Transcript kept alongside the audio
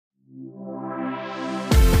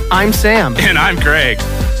I'm Sam. And I'm Greg.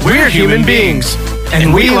 We're human beings.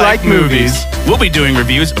 And we like movies. We'll be doing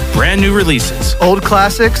reviews of brand new releases, Old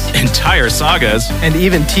classics, entire sagas, and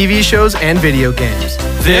even TV shows and video games.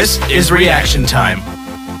 This is Reaction Time.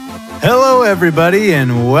 Hello, everybody,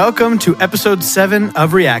 and welcome to episode 7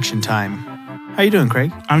 of Reaction Time. How you doing,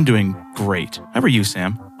 Craig? I'm doing great. How are you,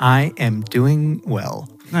 Sam? I am doing well.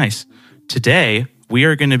 Nice. Today, we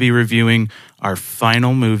are going to be reviewing our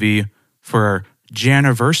final movie for our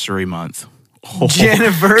Janiversary month. Oh.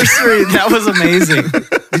 Janiversary, that was amazing.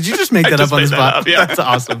 Did you just make that up on the spot? Yeah. That's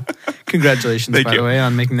awesome. Congratulations, by the way,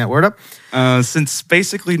 on making that word up. Since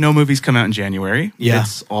basically no movies come out in January, Yeah.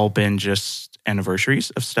 It's all been just anniversaries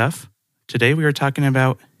of stuff. Today we are talking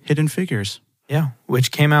about Hidden Figures. Yeah,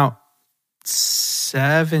 which came out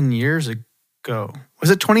 7 years ago. Was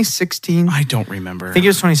it 2016? I don't remember. I think it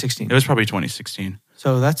was 2016. It was probably 2016.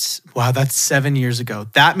 So that's 7 years ago.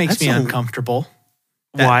 That makes me uncomfortable.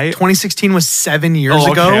 Why? 2016 was 7 years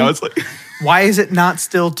ago. Okay. I was like, why is it not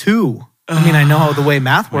still 2? I mean, I know how the way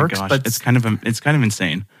math works, but it's kind of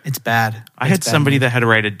insane. It's bad. I had somebody that had to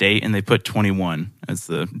write a date and they put 21 as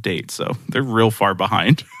the date, so they're real far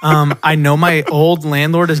behind. I know my old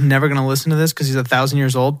landlord is never going to listen to this because he's 1,000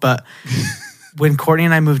 years old, but when Courtney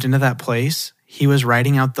and I moved into that place, he was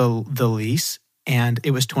writing out the lease and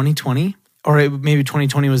it was 2020. Or maybe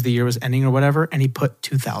 2020 was the year was ending or whatever, and he put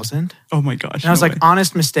 2000. Oh my gosh. And I was like,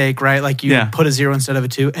 honest mistake, right? Like you put a 0 instead of a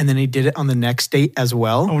 2, and then he did it on the next date as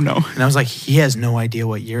well. Oh no. And I was like, he has no idea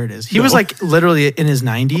what year it is. He was like literally in his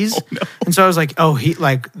 90s. Oh, no. And so I was like, oh,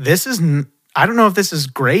 this is, I don't know if this is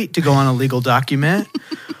great to go on a legal document.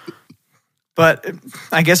 But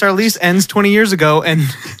I guess our lease ends 20 years ago, and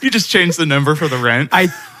you just changed the number for the rent. I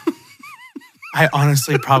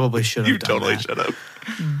honestly probably should have done totally that. should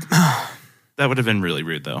have. That would have been really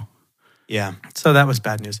rude, though. Yeah. So that was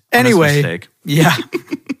bad news. Honest Anyway. mistake. Yeah.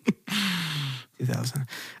 2000.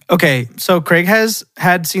 Okay. So Craig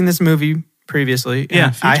had seen this movie previously. Yeah.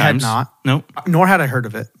 And I had not. Nope. Nor had I heard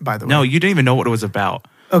of it, by the way. No, you didn't even know what it was about.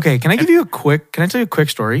 Okay. Can I tell you a quick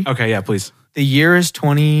story? Okay. Yeah, please. The year is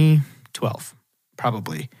 2012,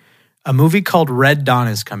 probably. A movie called Red Dawn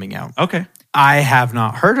is coming out. Okay. I have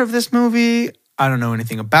not heard of this movie. I don't know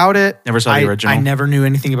anything about it. Never saw the original? I never knew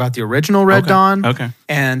anything about the original Red Dawn. Okay.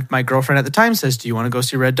 And my girlfriend at the time says, do you want to go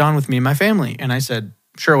see Red Dawn with me and my family? And I said,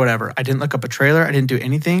 sure, whatever. I didn't look up a trailer. I didn't do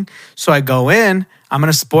anything. So I go in. I'm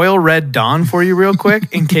going to spoil Red Dawn for you real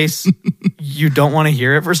quick in case you don't want to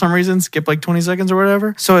hear it for some reason. Skip like 20 seconds or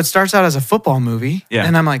whatever. So it starts out as a football movie. Yeah.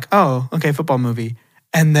 And I'm like, oh, okay, football movie.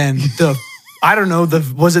 And then I don't know,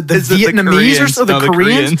 was it the Is it the Vietnamese Koreans? or so? The No, the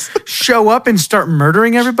Koreans show up and start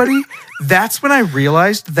murdering everybody. That's when I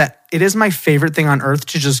realized that it is my favorite thing on earth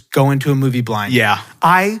to just go into a movie blind. Yeah.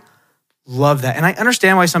 I love that. And I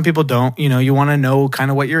understand why some people don't. You know, you want to know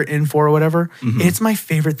kind of what you're in for or whatever. Mm-hmm. It's my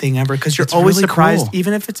favorite thing ever because you're It's always really surprised, cool.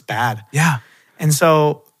 even if it's bad. Yeah. And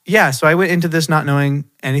so, so I went into this not knowing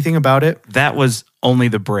anything about it. That was Only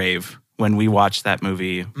the Brave when we watched that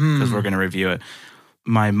movie because we're going to review it.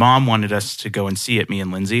 My mom wanted us to go and see it, me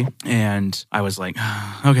and Lindsay. And I was like,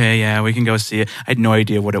 okay, yeah, we can go see it. I had no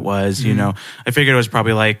idea what it was, you know. I figured it was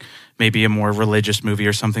probably like maybe a more religious movie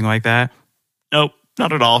or something like that. Nope,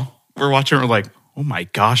 not at all. We're watching it, we're like, oh my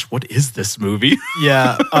gosh, what is this movie?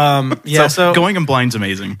 Yeah. So going in blind's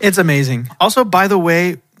amazing. It's amazing. Also, by the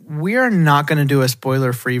way, we are not going to do a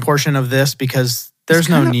spoiler-free portion of this because there's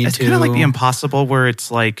no need to. It's kind of like The Impossible where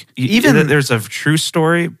it's like, Even there's a true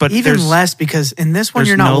story, but even less because in this one, there's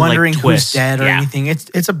you're not no, like, wondering who's twist. dead or Yeah. anything.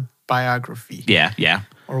 It's a biography Yeah.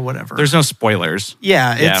 or whatever. There's no spoilers.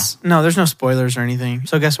 there's no spoilers or anything.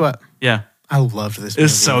 So guess what? Yeah. I loved this movie.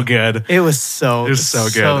 It's so good. It was so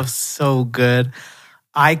good. So good.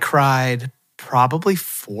 I cried probably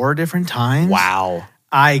 4 different times. Wow.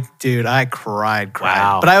 I cried.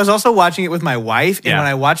 Wow. But I was also watching it with my wife, and Yeah. when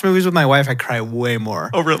I watch movies with my wife, I cry way more.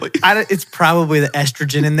 Oh, really? It's probably the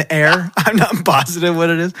estrogen in the air. I'm not positive what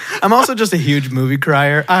it is. I'm also just a huge movie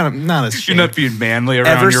crier. I'm not ashamed. You're not being manly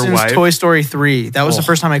around Ever your since wife. Toy Story 3, that was the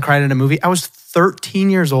first time I cried in a movie. I was 13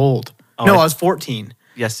 years old. I was 14.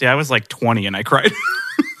 Yes, I was like 20 and I cried.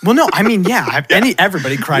 Well, no, I mean,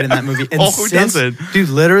 everybody cried in that movie. And Who doesn't? Dude,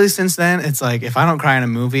 literally since then, it's like, if I don't cry in a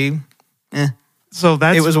movie, So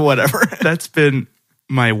it was whatever. that's been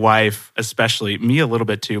my wife, especially me a little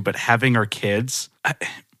bit too, but having our kids,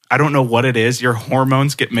 I don't know what it is. Your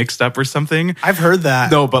hormones get mixed up or something. I've heard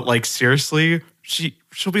that. No, but like seriously,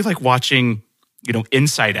 she'll be like watching,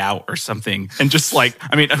 Inside Out or something. And just like,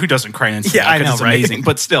 I mean, who doesn't cry in Inside Out? I know, it's right? amazing.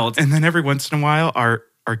 But still, and then every once in a while,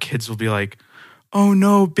 our kids will be like, oh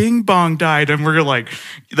no, Bing Bong died. And we're like,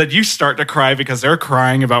 that you start to cry because they're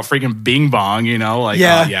crying about freaking Bing Bong, you know? Like,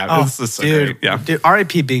 Yeah. oh, yeah. Oh, This is so dude, great. Yeah. Dude,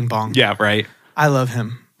 R.I.P. Bing Bong. Yeah, right. I love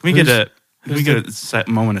him. We get a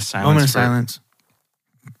moment of silence. Moment of silence.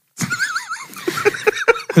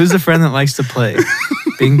 Who's the friend that likes to play?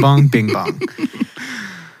 Bing Bong, Bing Bong.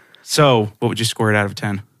 So, what would you score it out of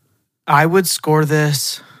 10? I would score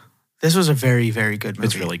this. This was a very, very good movie.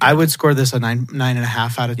 It's really good. I would score this a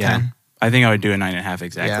 9.5 out of 10. I think I would do a 9.5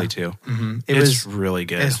 exactly too. Mm-hmm. It's really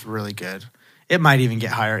good. It's really good. It might even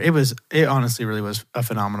get higher. It honestly really was a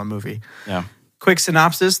phenomenal movie. Yeah. Quick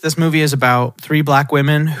synopsis. This movie is about 3 black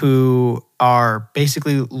women who are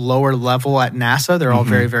basically lower level at NASA. They're all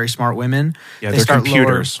very, very smart women. Yeah, they're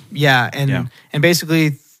computers. And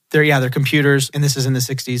basically they're computers, and this is in the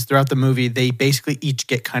 60s. Throughout the movie, they basically each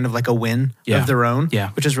get kind of like a win of their own,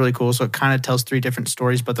 which is really cool. So it kind of tells 3 different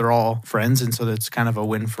stories, but they're all friends, and so it's kind of a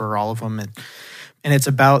win for all of them. And it's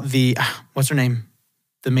about the, what's her name?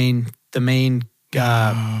 The main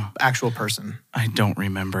actual person. I don't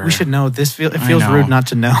remember. We should know. It feels rude not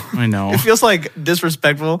to know. I know. It feels like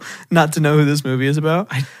disrespectful not to know who this movie is about.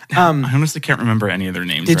 I honestly can't remember any of their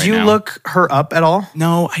names. Did you look her up at all?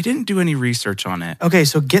 No, I didn't do any research on it. Okay,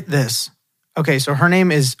 so get this. Okay, so her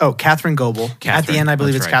name is Catherine Goebel. At the end, I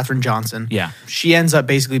believe it's right. Katherine Johnson. Yeah. She ends up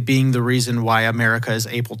basically being the reason why America is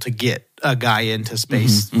able to get a guy into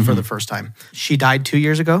space for the first time. She died 2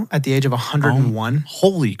 years ago at the age of 101.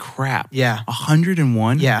 Holy crap. Yeah.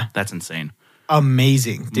 101? Yeah. That's insane.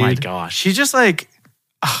 Amazing, dude. My gosh. She's just like...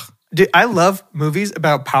 dude, I love movies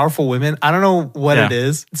about powerful women. I don't know what it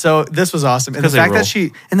is. So this was awesome. And the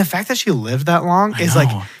fact that she lived that long is like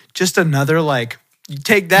just another like... You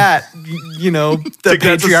take that, the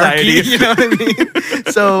patriarchy, you know what I mean?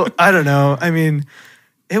 So, I don't know. I mean,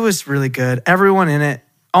 it was really good.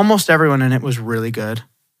 Almost everyone in it was really good.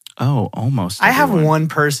 Oh, almost everyone. I have one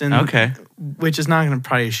person, which is not going to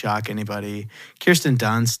probably shock anybody. Kirsten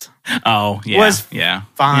Dunst. Oh, yeah. Was fine. Yeah,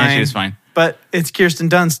 she was fine. But it's Kirsten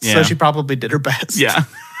Dunst, so she probably did her best. Yeah.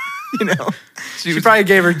 She probably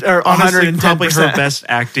gave her 110%. Probably her best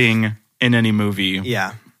acting in any movie.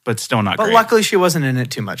 Yeah. But still not great. But luckily she wasn't in it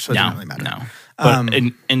too much, so it didn't really matter. No. But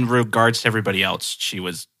in regards to everybody else, she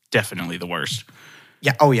was definitely the worst.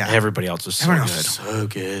 Yeah. Oh, yeah. Everybody else was so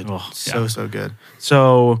good. Oh, so good.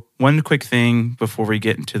 So one quick thing before we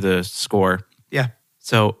get into the score. Yeah.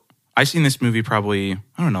 So I've seen this movie probably,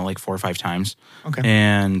 I don't know, like 4 or 5 times. Okay.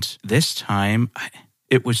 And this time,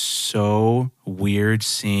 it was so weird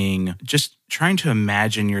just trying to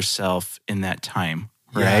imagine yourself in that time.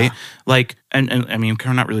 Right? Yeah. Like, and I mean,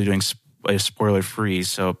 we're not really doing a spoiler free,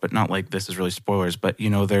 but not like this is really spoilers, but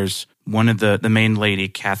there's one of the main lady,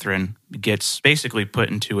 Catherine, gets basically put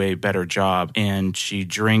into a better job, and she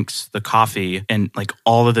drinks the coffee, and like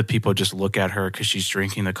all of the people just look at her because she's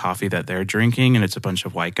drinking the coffee that they're drinking, and it's a bunch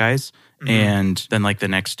of white guys. Mm-hmm. And then like the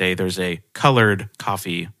next day there's a colored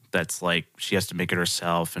coffee that's like she has to make it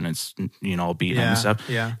herself, and it's all beaten and stuff.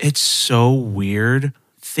 Yeah. It's so weird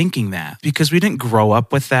thinking that, because we didn't grow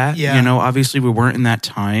up with that. Yeah. Obviously we weren't in that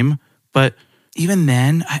time, but even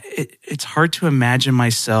then it's hard to imagine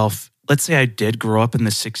myself, let's say I did grow up in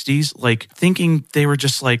the 60s, like thinking they were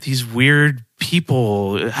just like these weird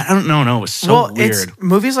people. I don't know. No, it was so weird. It's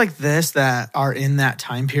movies like this that are in that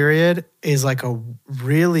time period is like a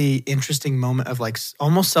really interesting moment of like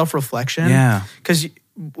almost self-reflection. Yeah. Because,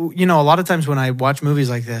 a lot of times when I watch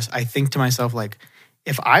movies like this, I think to myself, like,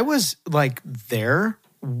 if I was like there,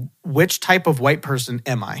 which type of white person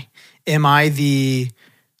am I? Am I the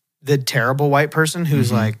terrible white person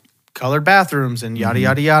who's like colored bathrooms and yada,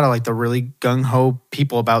 yada, yada, like the really gung-ho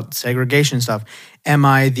people about segregation stuff? Am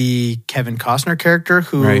I the Kevin Costner character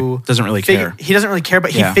who doesn't really care? He doesn't really care,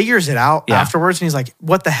 but he figures it out afterwards, and he's like,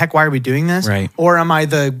 what the heck, why are we doing this? Right. Or am I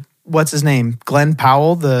what's his name? Glenn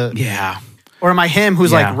Powell? Or am I him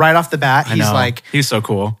who's like right off the bat, he's so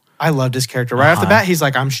cool. I loved his character. Right off the bat, he's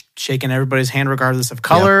like, I'm shaking everybody's hand regardless of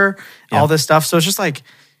color, all this stuff. So it's just like,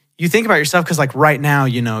 you think about yourself because like right now,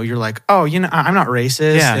 you're like, oh, I'm not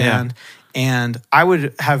racist. And I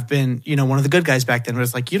would have been, one of the good guys back then. But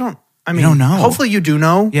it's like, you don't know. Hopefully you do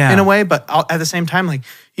know in a way. But at the same time, like,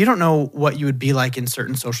 you don't know what you would be like in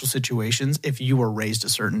certain social situations if you were raised a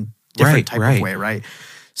certain different type of way, right?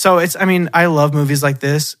 So I love movies like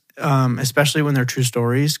this. Especially when they're true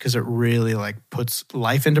stories, because it really like puts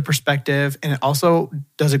life into perspective, and it also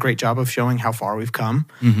does a great job of showing how far we've come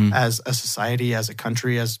as a society, as a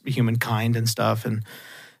country, as humankind and stuff. And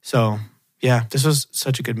so, yeah, this was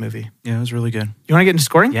such a good movie. Yeah, it was really good. You want to get into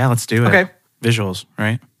scoring? Yeah, let's do it. Okay. Visuals,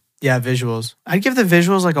 right? Yeah, visuals. I'd give the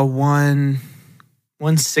visuals like a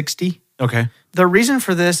 160. Okay. The reason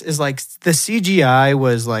for this is like the CGI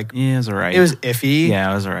was like, Yeah, it was all right. it was iffy,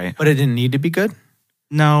 Yeah, it was all right. but it didn't need to be good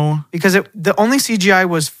No. because the only CGI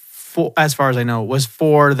was, as far as I know, was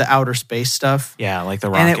for the outer space stuff. Yeah, like the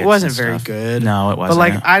rockets And it wasn't very stuff. good. No, it wasn't.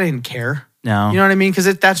 But like, I didn't care. no. You know what I mean? Because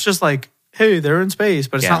that's just like, hey, they're in space,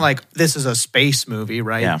 but it's Yeah. not like this is a space movie,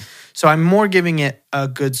 right? Yeah. So I'm more giving it a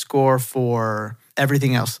good score for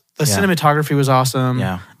everything else. The Yeah. cinematography was awesome.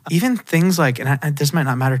 Yeah. Even things like, and this might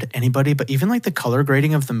not matter to anybody, but even like the color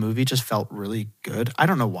grading of the movie just felt really good. I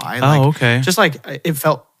don't know why. Like, Oh, okay. Just like it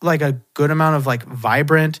felt like a good amount of like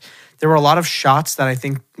vibrant. There were a lot of shots that I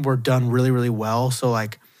think were done really, really well. So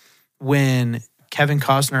like when Kevin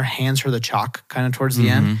Costner hands her the chalk kind of towards the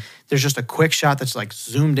Mm-hmm. end, there's just a quick shot that's like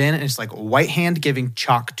zoomed in and it's like a white hand giving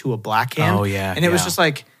chalk to a black hand. Oh, yeah, And it was yeah. just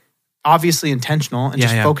like obviously intentional and Yeah,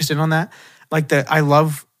 just yeah. focused in on that. Like I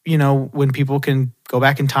love, when people can go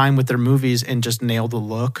back in time with their movies and just nail the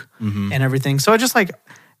look Mm-hmm. and everything. So I just like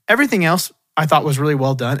everything else I thought was really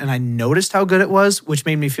well done. And I noticed how good it was, which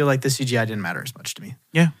made me feel like the CGI didn't matter as much to me.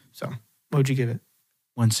 Yeah. So what would you give it?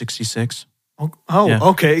 166. Oh, Yeah.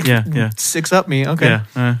 okay. Yeah. 6 up me. Okay.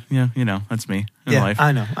 Yeah. That's me in Yeah, life.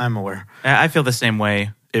 I know. I'm aware. I feel the same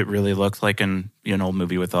way. It really looked like an old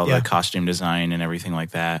movie with all Yeah. the costume design and everything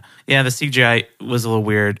like that. Yeah, the CGI was a little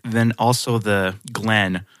weird. Then also the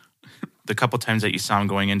Glenn, the couple times that you saw him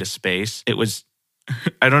going into space, it was,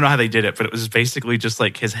 I don't know how they did it, but it was basically just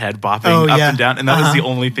like his head bopping up yeah. and down. And that was the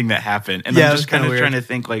only thing that happened. And Yeah, I'm it was just kind kinda of trying weird. to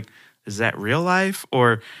think like, is that real life?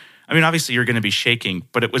 Or, I mean, obviously you're going to be shaking,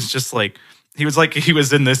 but it was just like, he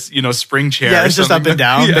was in this, spring chair. Yeah, or it's just up something. and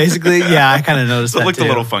down, Yeah. basically. Yeah, I kind of noticed So it that looked a too.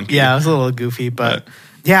 little funky. Yeah, it was a little goofy, but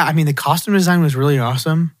yeah, I mean, the costume design was really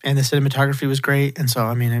awesome and the cinematography was great. And so,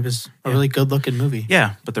 I mean, it was a really good looking movie.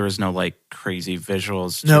 Yeah, but there was no like crazy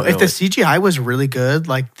visuals. to No, if the really- CGI was really good,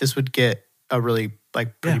 like this would get a really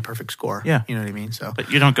like pretty Yeah. perfect score. Yeah. You know what I mean? So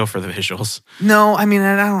But you don't go for the visuals. no, I mean,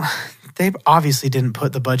 I don't. They obviously didn't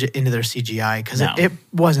put the budget into their CGI because No. it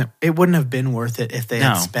wouldn't have been worth it if they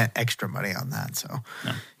had No. spent extra money on that. So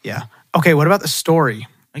No. yeah. Okay, what about the story?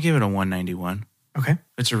 I give it a 191. Okay.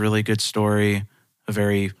 It's a really good story, a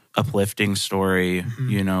very uplifting story,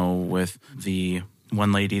 Mm-hmm. with the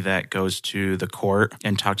one lady that goes to the court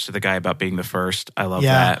and talks to the guy about being the first. I love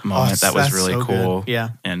Yeah. that moment. Oh, that was that's really so good. cool. Yeah.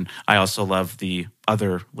 And I also love the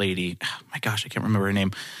other lady. Oh my gosh, I can't remember her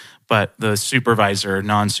name. But the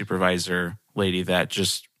non-supervisor lady that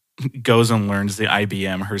just goes and learns the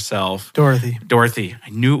IBM herself. Dorothy. I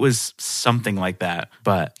knew it was something like that.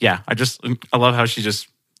 But yeah, I love how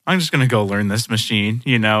I'm just going to go learn this machine,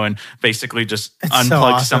 and basically just It's so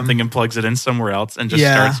unplugs awesome. something and plugs it in somewhere else and just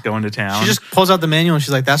Yeah. starts going to town. She just pulls out the manual and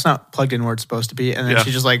she's like, that's not plugged in where it's supposed to be. And then Yeah.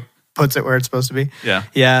 she just like puts it where it's supposed to be. Yeah.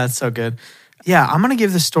 Yeah, it's so good. Yeah, I'm going to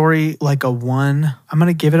give the story like I'm going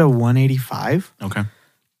to give it a 185 Okay.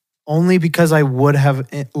 only because I would have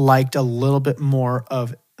liked a little bit more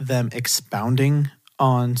of them expounding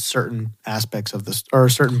on certain aspects of this or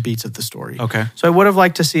certain beats of the story. Okay. So I would have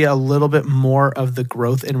liked to see a little bit more of the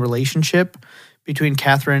growth in relationship between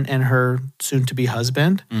Catherine and her soon-to-be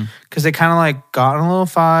husband because they kind of like got in a little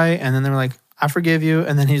fight and then they were like, I forgive you.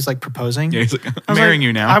 And then he's like proposing. Yeah, he's like, I I'm was marrying like,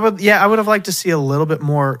 you now. I would have liked to see a little bit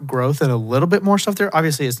more growth and a little bit more stuff there.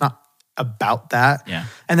 Obviously, it's not about that. Yeah.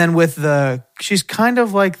 And then she's kind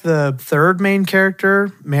of like the third main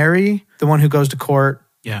character, Mary, the one who goes to court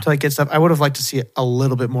Yeah. to like get stuff. I would have liked to see a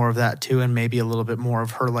little bit more of that too, and maybe a little bit more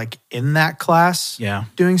of her like in that class. Yeah.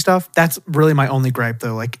 Doing stuff. That's really my only gripe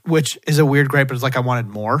though, like which is a weird gripe, but it's like I wanted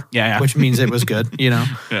more. Yeah. Which means it was good, Yeah.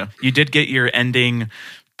 You did get your ending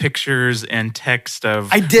pictures and text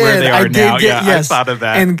of I did. where they are I did now. get, Yeah, yes. I thought of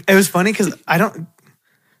that. And it was funny because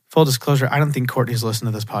full disclosure, I don't think Courtney's listened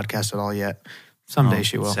to this podcast at all yet. Someday Oh,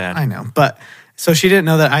 she will. sad. I know. But so she didn't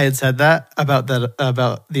know that I had said that about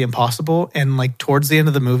the impossible. And like towards the end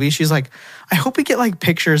of the movie, she's like, I hope we get like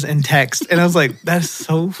pictures and text. And I was like, that's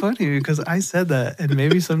so funny because I said that and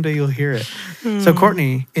maybe someday you'll hear it. So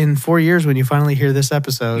Courtney, in 4 years, when you finally hear this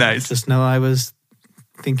episode, Nice. just know I was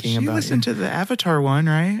thinking She about listened to the Avatar one,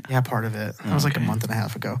 right? Yeah, part of it. That was like a Okay. month and a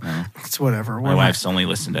half ago. No. It's whatever. My wife's only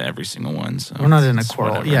listened to every single one. So We're not in a it's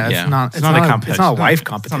quarrel. whatever. Yeah, it's not. It's not a competition. It's not a wife It's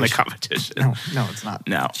competition. not a competition. No, it's not.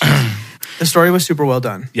 No. The story was super well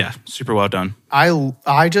done. Yeah, super well done.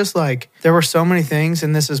 I just like there were so many things,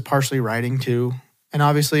 and this is partially writing too. And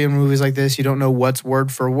obviously, in movies like this, you don't know what's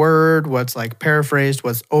word for word, what's like paraphrased,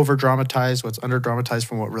 what's over dramatized, what's under dramatized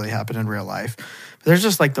from what really happened in real life. But there's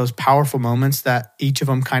just like those powerful moments that each of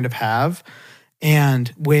them kind of have. And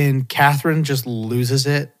when Catherine just loses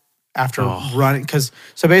it after running.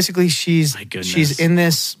 So basically she's My goodness. she's in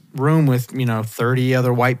this room with 30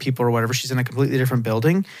 other white people or whatever. She's in a completely different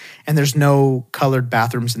building, and there's no colored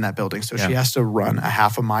bathrooms in that building. So she has to run a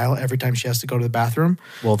half a mile every time she has to go to the bathroom.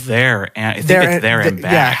 Well, there and I think it's there and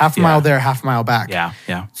back. Yeah, half a mile there, half a mile back. Yeah,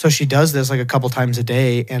 yeah. So she does this like a couple times a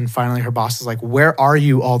day, and finally her boss is like, "Where are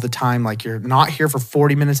you all the time? Like you're not here for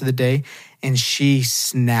 40 minutes of the day." And she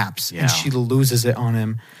snaps and she loses it on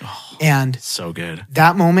him. And So good.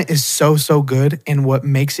 that moment is so, so good. And what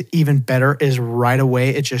makes it even better is right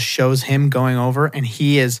away, it just shows him going over and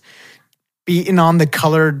he is beating on the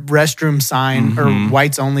colored restroom sign or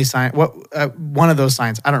whites only sign. One of those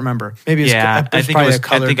signs. I don't remember. Maybe it's probably a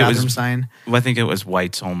colored bathroom sign. Well, I think it was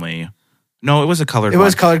whites only. No, it was a colored It one.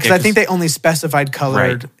 was colored because I think they only specified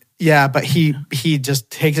colored. Right. Yeah, but he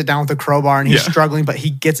just takes it down with a crowbar and he's struggling, but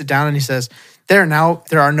he gets it down and he says, there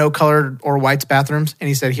are no colored or whites bathrooms. And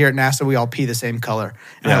he said, here at NASA, we all pee the same color.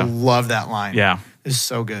 And I love that line. Yeah. It's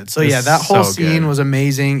so good. So that whole scene was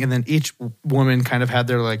amazing. And then each woman kind of had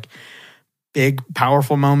their like big,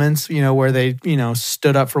 powerful moments, where they,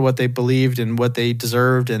 stood up for what they believed and what they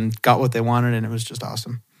deserved and got what they wanted. And it was just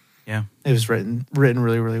awesome. Yeah. It was written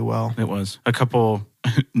really, really well. It was. A couple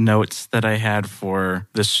notes that I had for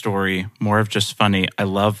this story, more of just funny. I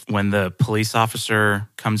love when the police officer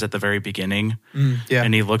comes at the very beginning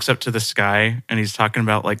and he looks up to the sky and he's talking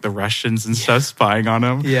about like the Russians and stuff spying on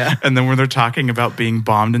him. Yeah. And then when they're talking about being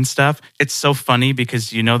bombed and stuff, it's so funny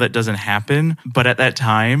because that doesn't happen. But at that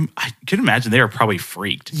time, I can imagine they were probably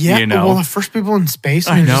freaked. Yeah. Well, the first people in space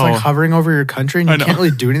and they're just like hovering over your country and you can't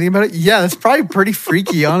really do anything about it. Yeah, that's probably pretty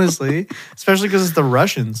freaky, honestly. Especially because it's the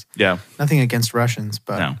Russians. Yeah. Nothing against Russians,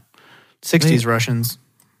 but No. 60s Russians.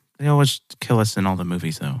 They always kill us in all the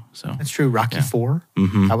movies, though. So That's true. Rocky IV.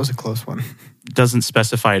 That was a close one. doesn't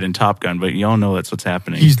specify it in Top Gun, but you all know that's what's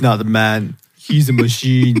happening. He's not a man. He's a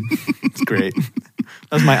machine. It's great.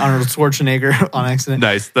 That was my Arnold Schwarzenegger on accident.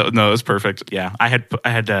 Nice. No, it was perfect. Yeah, I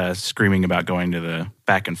had screaming about going to the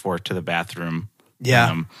back and forth to the bathroom.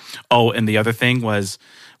 Yeah. And the other thing was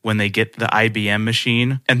when they get the IBM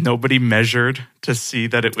machine and nobody measured to see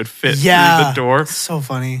that it would fit through the door. So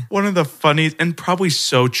funny. One of the funniest and probably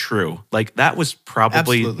so true. Like that was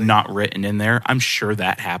probably not written in there. I'm sure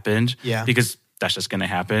that happened. Yeah. Because that's just going to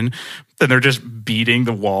happen. Then they're just beating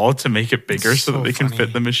the wall to make it bigger so that they can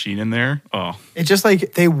fit the machine in there. Oh. It's just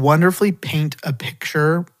like they wonderfully paint a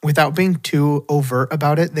picture without being too overt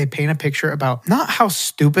about it. They paint a picture about not how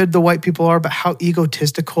stupid the white people are, but how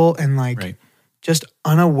egotistical and like just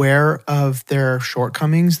unaware of their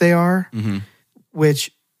shortcomings they are, which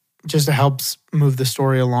just helps move the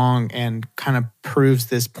story along and kind of proves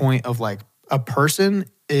this point of like a person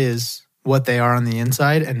is what they are on the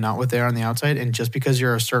inside and not what they are on the outside. And just because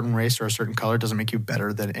you're a certain race or a certain color doesn't make you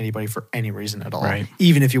better than anybody for any reason at all. Right.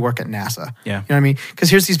 Even if you work at NASA. Yeah. You know what I mean?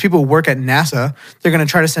 Because here's these people who work at NASA. They're going to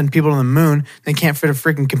try to send people to the moon. They can't fit a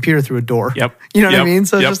freaking computer through a door. Yep. You know what I mean?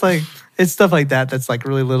 So it's just like, it's stuff like that that's like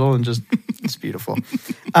really little and just, it's beautiful.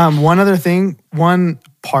 One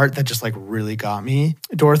part that just like really got me,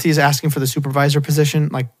 Dorothy's asking for the supervisor position,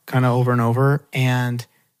 like kind of over and over. And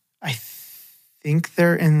I think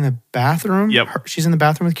they're in the bathroom. Yep. She's in the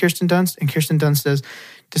bathroom with Kirsten Dunst, and Kirsten Dunst says,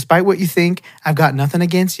 despite what you think, I've got nothing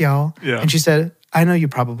against y'all. Yeah. And she said, I know you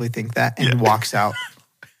probably think that, and walks out.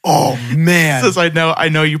 Oh, man. Says, I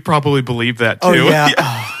know you probably believe that too. Oh, yeah.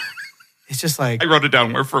 Oh, it's just like. I wrote it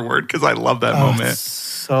down word for word because I love that moment.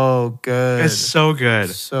 So good. It's so good.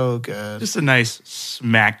 So good. Just a nice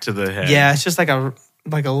smack to the head. Yeah, it's just like a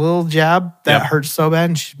little jab that hurts so bad,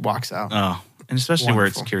 and she walks out. Oh, and especially where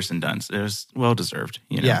it's Wonderful. Kirsten Dunst. It was well deserved.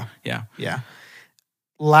 Yeah. Yeah.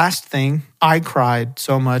 Last thing, I cried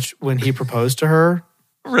so much when he proposed to her.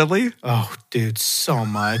 Really? Oh, dude, so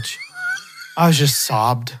much. I was just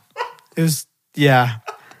sobbed. It was, yeah.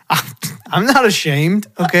 I'm not ashamed,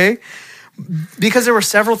 okay? Because there were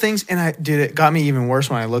several things, and it got me even worse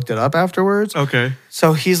when I looked it up afterwards. Okay.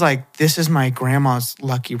 So he's like, this is my grandma's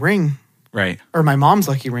lucky ring. Right. Or my mom's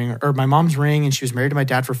lucky ring, or my mom's ring, and she was married to my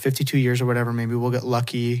dad for 52 years or whatever. Maybe we'll get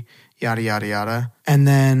lucky, yada, yada, yada. And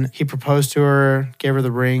then he proposed to her, gave her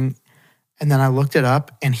the ring. And then I looked it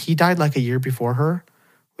up, and he died like a year before her,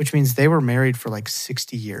 which means they were married for like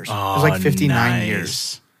 60 years. It was like 59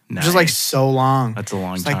 years. Nice. Which is like so long. That's a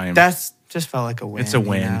long It's time. Like, that's just felt like a win. It's a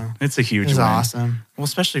win. You know? It's a huge It was win. awesome. Well,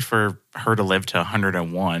 especially for her to live to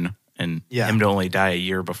 101 and him to only die a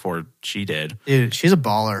year before she did. Dude, she's a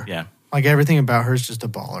baller. Yeah. Like everything about her is just a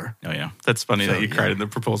baller. Oh, yeah. That's funny So, that you cried in the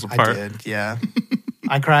proposal part. I did, yeah.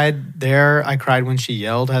 I cried there. I cried when she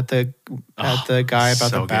yelled at the guy about so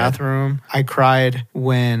the good. bathroom. I cried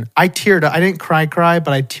when I teared up. I didn't cry, but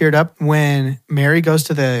I teared up when Mary goes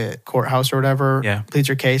to the courthouse or whatever, Yeah. pleads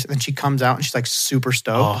her case, and then she comes out and she's like super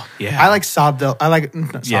stoked. Oh, yeah. I like sobbed. I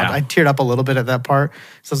teared up a little bit at that part.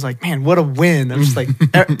 So I was like, man, what a win. I'm just like,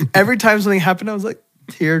 every time something happened, I was like,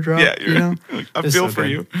 teardrop. Yeah, you know? I Just feel so for good.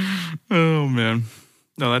 you. Oh man,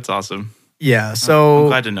 no, that's awesome. Yeah. I'm So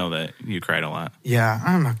glad to know that you cried a lot. yeah,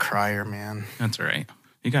 I'm a crier, man. That's all right.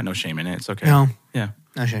 You got no shame in it. It's okay. No, Yeah,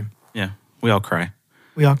 no shame. yeah. We all cry.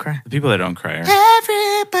 We all cry. The people that don't cry are.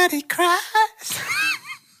 Everybody cries.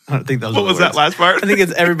 I don't think those. What was that last part? I think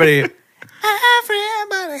it's everybody.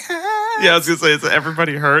 Everybody hurts. Yeah, I was gonna say it's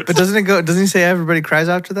everybody hurts. But doesn't it go? Doesn't he say everybody cries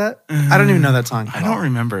after that? I don't even know that song. I don't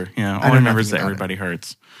remember. Yeah, all I know remember is nothing that about it. everybody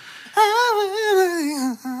hurts.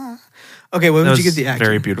 Okay, when That would you was get the acting?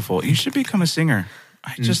 very beautiful. You should become a singer.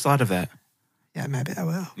 I just thought of that. Yeah, maybe I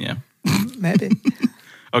will. Yeah. Maybe.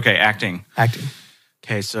 Okay, acting. Acting.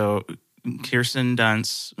 Okay, so Kirsten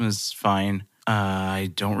Dunst was fine.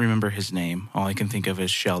 I don't remember his name. All I can think of is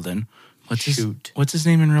Sheldon. Shoot. What's his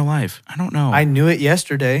name in real life? I don't know. I knew it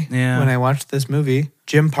yesterday Yeah. when I watched this movie.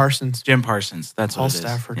 Jim Parsons. Jim Parsons. That's Paul what it is.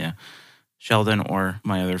 Stafford. Yeah. Sheldon, or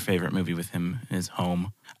my other favorite movie with him is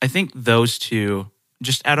Home. I think those two,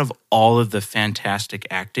 just out of all of the fantastic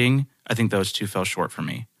acting, I think those two fell short for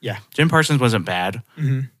me. Yeah. Jim Parsons wasn't bad,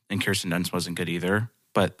 Mm-hmm. and Kirsten Dunst wasn't good either.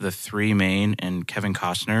 But the three main and Kevin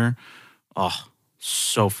Costner,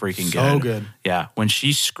 so freaking good. So good. Yeah. When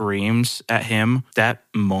she screams at him, that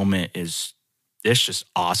moment it's just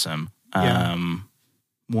awesome. Yeah.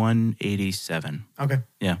 187. Okay.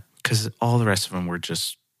 Yeah. Because all the rest of them were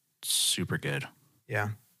just super good. Yeah.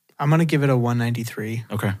 I'm going to give it a 193.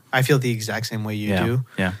 Okay. I feel the exact same way you yeah. do.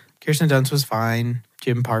 Yeah. Kirsten Dunst was fine.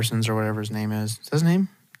 Jim Parsons or whatever his name is. Is that his name?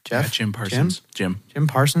 Jeff? Yeah, Jim Parsons. Jim. Jim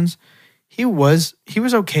Parsons. He was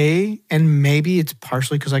okay, and maybe it's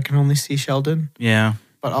partially because I can only see Sheldon, Yeah.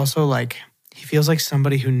 but also like he feels like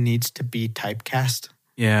somebody who needs to be typecast.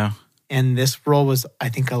 Yeah. And this role was, I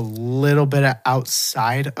think, a little bit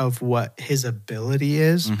outside of what his ability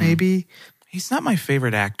is, Mm-hmm. maybe. He's not my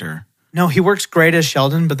favorite actor. No, he works great as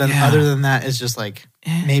Sheldon, but then Yeah. other than that, it's just like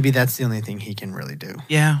Eh. maybe that's the only thing he can really do.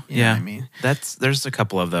 Yeah. You know yeah. what I mean? There's a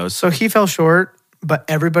couple of those. So he fell short, but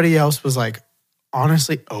everybody else was like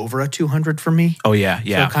honestly over a 200 for me. Oh, yeah.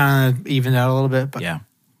 Yeah. So kind of evened out a little bit. But yeah.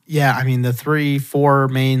 yeah, I mean, the 3-4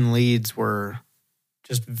 main leads were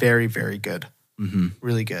just very, very good. Mm-hmm.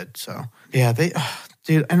 Really good. So yeah,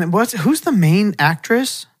 dude. And who's the main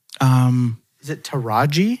actress? Is it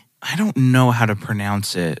Taraji? I don't know how to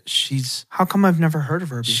pronounce it. How come I've never heard of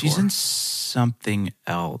her before? She's in something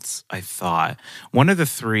else, I thought. One of the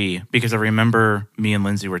three, because I remember me and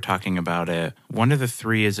Lindsay were talking about it. One of the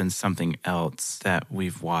three is in something else that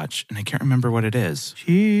we've watched, and I can't remember what it is.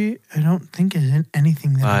 I don't think is in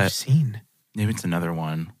anything that I've But- seen. Maybe it's another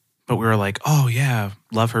one. But we were like, oh, yeah,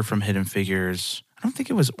 love her from Hidden Figures. I don't think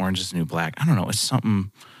it was Orange is the New Black. I don't know. It's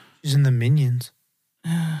something. She's in the Minions.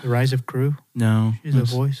 The Rise of Gru. No. She's a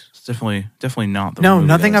it's- voice. It's definitely not the No, movie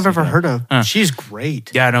nothing that I I've was ever thinking heard of. Huh. She's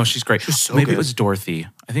great. Yeah, no, she's great. She's so Maybe good. it was Dorothy.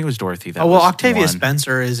 I think it was Dorothy. That Oh, well, was Octavia one.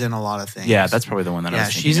 Spencer is in a lot of things. Yeah, that's probably the one that I Yeah,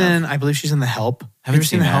 was thinking she's of. in, I believe she's in The Help. Have you Haven't ever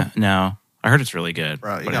seen The that. Help? No. I heard it's really good.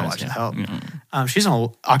 Bro, you but I gotta haven't watch seen The it. Help. Mm-mm. She's in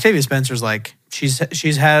Octavia Spencer's like, she's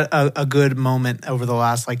had a good moment over the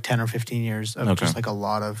last like 10 or 15 years of Okay. just like a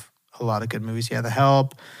lot of good movies. Yeah, The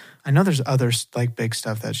Help. I know there's other like big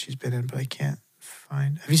stuff that she's been in, but I can't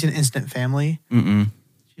find. Have you seen Instant Family? Mm-mm.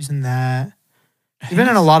 She's in that. I She's think been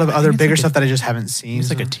in a it's- lot of I think other it's bigger like a- stuff that I just haven't seen. It's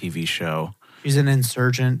like a TV show. She's in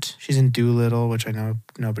Insurgent. She's in Doolittle, which I know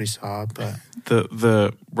nobody saw, but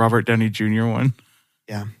The Robert Downey Jr. one.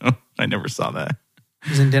 yeah. Oh, I never saw that.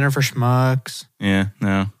 She's in Dinner for Schmucks. Yeah,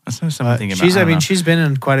 no. That's not something I'm thinking about. She's, I don't mean, know. she's been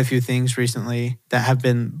in quite a few things recently that have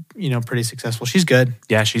been, pretty successful. She's good.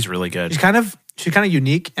 Yeah, she's really good. She's kind of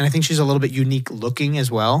unique, and I think she's a little bit unique looking as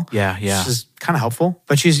well. Yeah, yeah. Which is kind of helpful.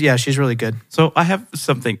 But she's really good. So I have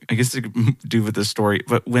something, I guess, to do with this story.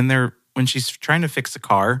 But when she's trying to fix the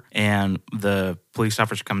car and the police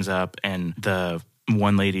officer comes up and the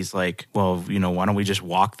one lady's like, well, why don't we just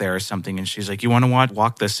walk there or something? And she's like, you want to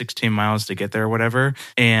walk the 16 miles to get there or whatever?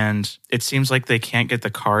 And it seems like they can't get the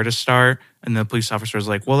car to start. And the police officer is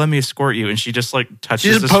like, well, let me escort you. And she just like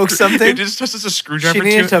touches She just pokes something? It just touches a screwdriver. She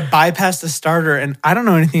needed to bypass the starter, and I don't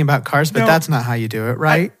know anything about cars, but No. that's not how you do it,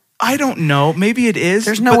 right? I don't know. Maybe it is.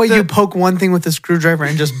 There's no way you poke one thing with a screwdriver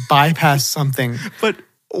and just bypass something. But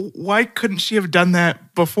why couldn't she have done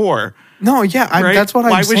that before? No, yeah, Right? that's what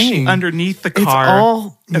Why I'm was saying. she underneath the It's car?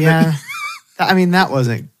 all, And yeah. then- I mean, that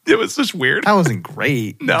wasn't It was just weird. That wasn't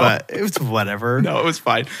great. No. But it was whatever. No, it was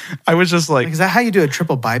fine. I was just like Is that how you do a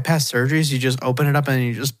triple bypass surgery? Is you just open it up and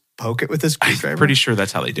you just poke it with a screwdriver? pretty sure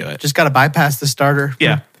that's how they do it. Just got to bypass the starter.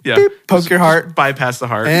 Yeah. Yeah. Beep, poke your heart. Bypass the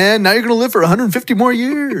heart. And now you're going to live for 150 more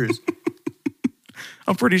years.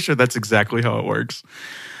 I'm pretty sure that's exactly how it works.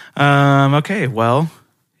 Okay, well,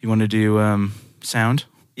 you want to do sound?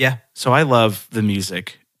 Yeah. So I love the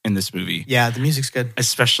music in this movie. Yeah, the music's good.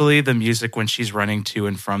 Especially the music when she's running to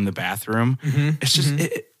and from the bathroom. It's just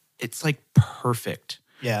it's like perfect.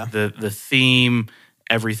 Yeah. The theme,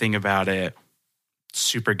 everything about it,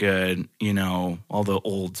 super good. You know, all the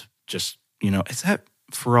old, just, you know, is that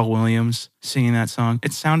Pharrell Williams singing that song?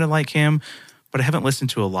 It sounded like him, but I haven't listened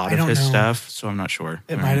to a lot of his stuff, so I'm not sure.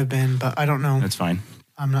 It might have been, but I don't know. That's fine.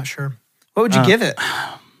 I'm not sure. What would you give it?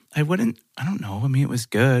 I don't know. I mean, it was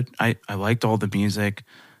good. I liked all the music.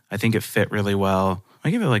 I think it fit really well.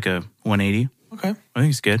 I give it like a 180. Okay. I think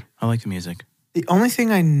it's good. I like the music. The only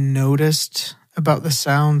thing I noticed about the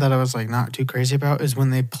sound that I was like not too crazy about is when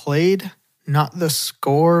they played not the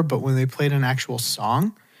score, but when they played an actual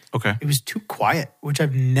song, Okay. it was too quiet, which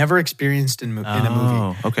I've never experienced in a movie.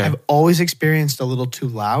 Oh, okay. I've always experienced a little too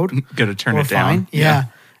loud. Got to turn or it down. fine. Yeah.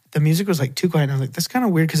 The music was like too quiet. And I was like, that's kind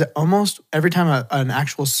of weird because almost every time an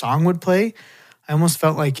actual song would play, I almost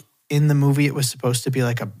felt like in the movie it was supposed to be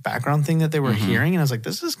like a background thing that they were hearing. And I was like,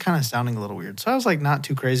 this is kind of sounding a little weird. So I was like not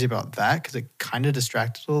too crazy about that because it kind of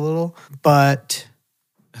distracted a little. But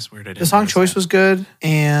That's weird. the song choice was good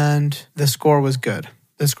and the score was good.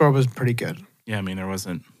 The score was pretty good. Yeah, I mean, there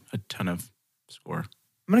wasn't a ton of score.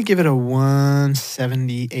 I'm going to give it a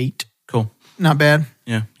 178. Cool. Not bad.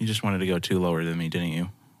 Yeah, you just wanted to go too lower than me, didn't you?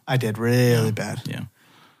 I did really bad. Yeah.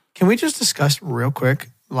 Can we just discuss real quick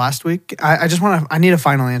last week? I need a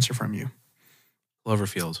final answer from you.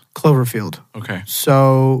 Cloverfield. Cloverfield. Okay.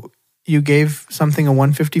 So you gave something a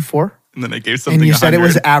 154 And then I gave something and you said it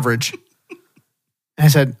was 100. average. And I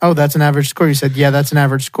said, oh, that's an average score. You said, yeah, that's an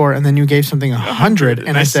average score. And then you gave something 100.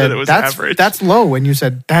 And I said, it was that's average. That's low. And you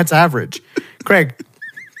said, that's average. Craig,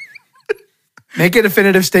 make a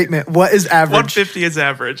definitive statement. What is average? 150 is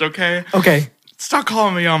average, okay? Okay. Stop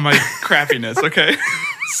calling me on my crappiness, okay?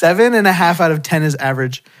 7.5 out of 10 is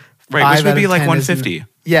average. Right, 5 which would out be of like 10 is 150.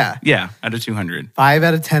 Yeah. Yeah, out of 200. 5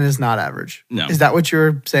 out of 10 is not average. No. Is that what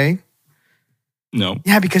you're saying? No.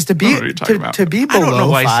 Yeah, because to I don't know be what you're talking about. to be I don't know below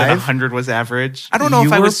why I said 5, 100 was average. I don't know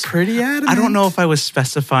if I were was pretty adamant. I don't know if I was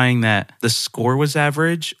specifying that the score was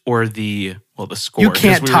average or the score. You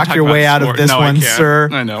can't talk your way out of this one, sir.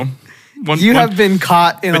 I know. You have been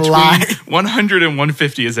caught in a between lie. 100 and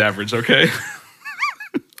 150 is average, okay?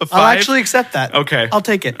 A 5? I'll actually accept that. Okay. I'll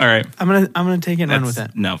take it. All right. I'm gonna take it and run with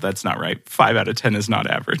it. No, that's not right. 5 out of 10 is not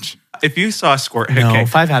average. If you saw a score, No, okay,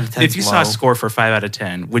 5 out of 10 If is you low. saw a score for 5 out of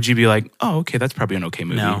 10, would you be like, "Oh, okay, that's probably an okay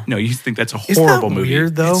movie"? No. You think that's a Isn't that horrible movie.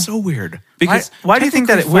 weird, though? It's so weird. Why, Because why do you think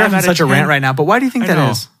that technically we're 5 having out of such a 10 rant right now? But why do you think I that know.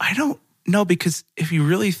 is? I don't know, because if you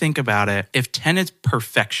really think about it, if 10 is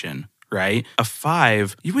perfection, right? A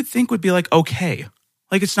 5, you would think would be like okay.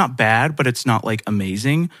 Like it's not bad, but it's not like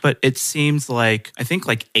amazing. But it seems like I think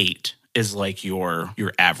like 8 is like your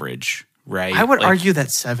average, right? I would Like, argue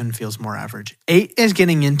that 7 feels more average. 8 is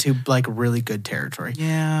getting into like really good territory.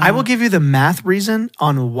 Yeah. I will give you the math reason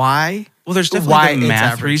on why. Well, there's why definitely the it's math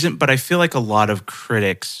average. reason, but I feel like a lot of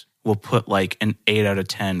critics will put like an 8 out of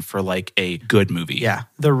 10 for like a good movie. Yeah.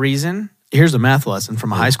 The reason, here's a math lesson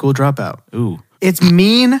from a high school dropout. Ooh. It's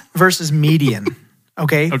mean versus median.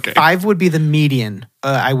 Okay? Okay. 5 would be the median,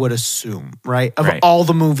 I would assume, right? Of Right. all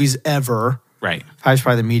the movies ever. Right. 5 is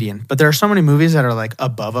probably the median. But there are so many movies that are like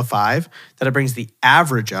above a 5 that it brings the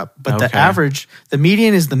average up. But the Okay. average, the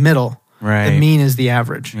median is the middle. Right. The mean is the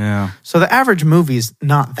average. Yeah. So the average movie's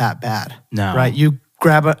not that bad. No. Right? You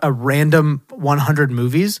grab a random 100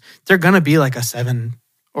 movies, they're going to be like a 7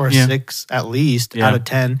 or a Yeah. 6 at least Yeah. out of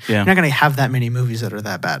 10. Yeah. You're not going to have that many movies that are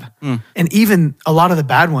that bad. And even a lot of the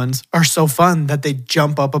bad ones are so fun that they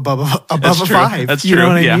jump up above a true. 5. That's You know true.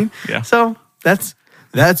 what I Yeah. mean? Yeah. So that's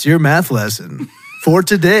your math lesson for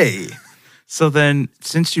today. So then,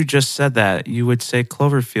 since you just said that, you would say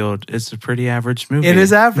Cloverfield is a pretty average movie. It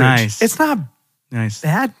is average. Nice. It's not nice.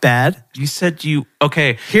 that bad. You said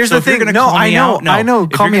okay. Here's so the if you're thing. gonna No, call me I know. out- no, I know. If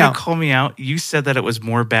Call you're me gonna out. call me out. You said that it was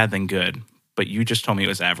more bad than good, but you just told me it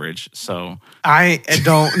was average. So I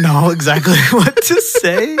don't know exactly what to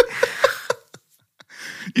say.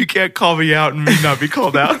 you can't call me out and me not be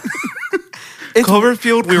called out. It's-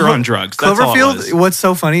 Cloverfield, we were on drugs. That's all it Cloverfield, was. what's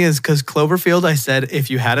so funny is because Cloverfield, I said if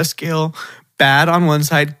you had a scale bad on one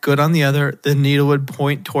side, good on the other, the needle would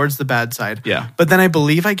point towards the bad side. Yeah. But then I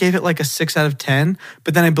believe I gave it like a 6 out of 10.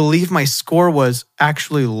 But then I believe my score was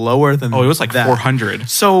actually lower than Oh, it was like that. 400.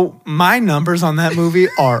 So my numbers on that movie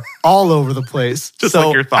are all over the place. Just so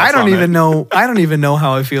like your thoughts I don't on even it. know. I don't even know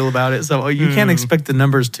how I feel about it. So you can't expect the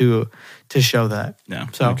numbers to show that. No.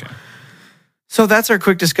 So Okay. so that's our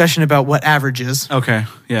quick discussion about what average is. Okay.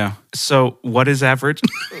 Yeah. So what is average?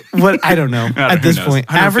 What I don't know at this point.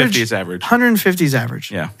 150 is average. 150 is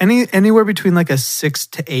average. Yeah. Anywhere between like a 6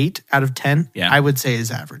 to 8 out of 10. Yeah. I would say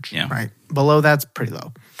is average. Yeah. Right. Below that's pretty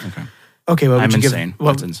low. Okay. Okay. What would I'm you insane. give?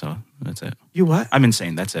 What, That's it. you what? I'm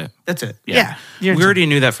insane. That's it. That's it. Yeah. You're We already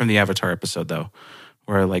knew that from the Avatar episode, though,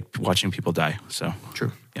 where I like watching people die. So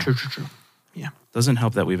true. Yeah. True. Yeah. doesn't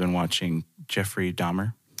help that we've been watching Jeffrey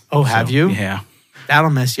Dahmer. Oh, have So, you? Yeah. That'll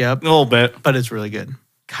mess you up, A little bit. but it's really good.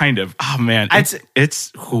 Kind of. Oh, man.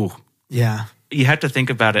 Whew. Yeah. You have to think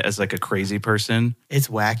about it as like a crazy person. It's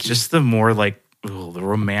wacky. Just the more like the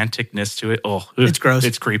romanticness to it. Oh, it's gross.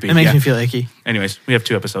 It's creepy. It makes Yeah. me feel icky. Anyways, we have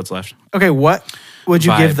 2 episodes left. Okay, what would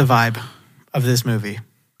you Vibe. give the vibe of this movie?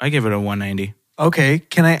 I give it a 190. Okay,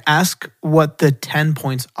 can I ask what the 10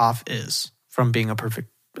 points off is from being a perfect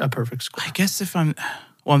score? I guess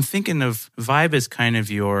I'm thinking of vibe as kind of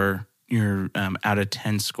your out of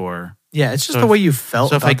 10 score. Yeah, it's just So the way you felt.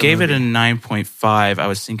 So if about I the gave movie. it a 9.5, I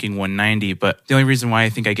was thinking 190. But the only reason why I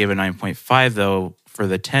think I gave it a 9.5 though for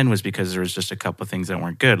the 10 was because there was just a couple of things that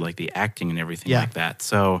weren't good, like the acting and everything Yeah. like that.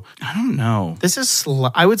 So I don't know. This is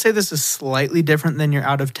I would say this is slightly different than your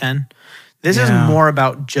out of 10. This is Yeah. more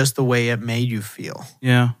about just the way it made you feel.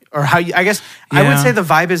 Yeah. Or how you, I guess I would Yeah. say the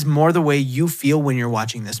vibe is more the way you feel when you're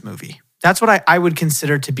watching this movie. That's what I would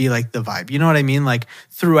consider to be like the vibe. You know what I mean? Like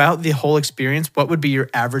throughout the whole experience, what would be your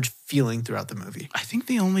average feeling throughout the movie? I think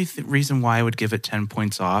the only reason why I would give it 10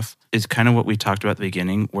 points off is kind of what we talked about at the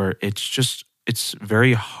beginning, where it's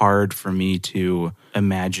very hard for me to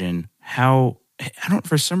imagine how,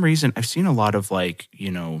 for some reason, I've seen a lot of like,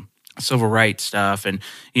 civil rights stuff and,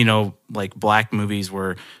 like black movies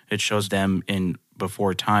where it shows them in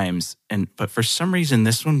before times. But for some reason,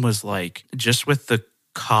 this one was like, just with the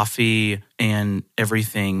coffee and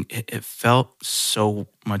everything, it felt so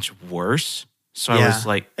much worse. So I was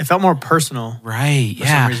like, it felt more personal. right, For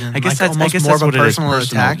yeah. some reason. I guess Like almost more that's of a what it is. personal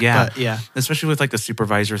attack, yeah, but yeah. Especially with like the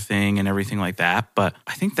supervisor thing and everything like that. But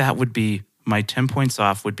I think that would be my 10 points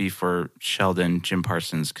off would be for Sheldon, Jim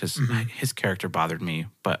Parsons, because his character bothered me.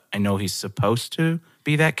 But I know he's supposed to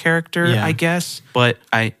be that character, Yeah. I guess. But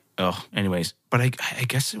anyways. But I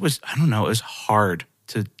guess it was, I don't know, it was hard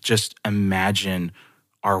to just imagine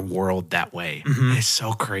our world that way. It's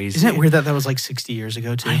so crazy. Isn't it weird that was like 60 years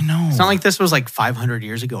ago too? I know. It's not like this was like 500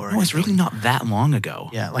 years ago or No, it's anything. really not that long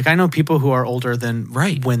ago. Yeah, like I know people who are older than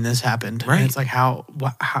Right. when this happened. Right. And it's like how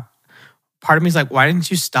part of me is like, why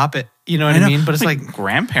didn't you stop it? You know what I mean? But it's like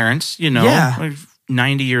grandparents, Yeah. like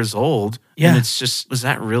 90 years old. Yeah. And it's just, was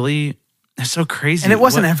that really, that's so crazy. and it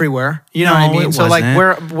wasn't What- everywhere. You know No, what I mean? it So like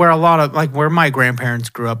wasn't. where a lot of like where my grandparents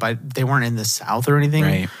grew up, they weren't in the South or anything.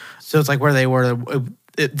 Right. So it's like where they were,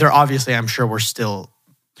 they're obviously, I'm sure, were still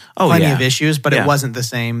Oh, plenty yeah. of issues, but Yeah. it wasn't the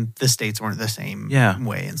same. The states weren't the same Yeah.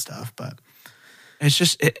 way and stuff. But It's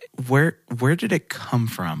just, where did it come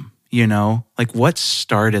from? Like what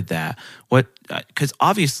started that? Because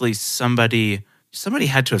obviously somebody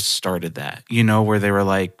had to have started that, where they were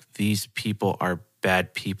like, these people are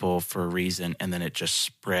bad people for a reason. And then it just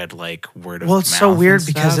spread like word of mouth. well, it's so weird and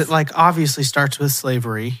because stuff. it like obviously starts with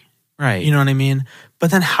slavery. right. You know what I mean? But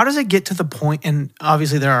then how does it get to the point? And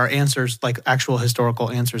obviously there are answers, like actual historical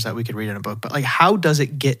answers that we could read in a book. But like, how does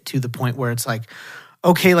it get to the point where it's like,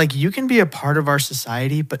 okay, like you can be a part of our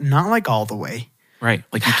society, but not like all the way. Right.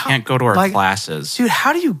 Like you How- can't go to our like, classes. Dude,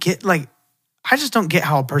 how do you get like, I just don't get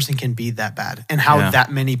how a person can be that bad and how Yeah.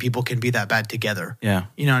 that many people can be that bad together. Yeah.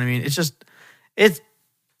 You know what I mean? It's just, it's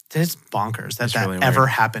bonkers that It's that really ever weird.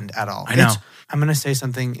 happened at all. I know. I'm going to say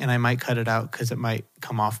something and I might cut it out because it might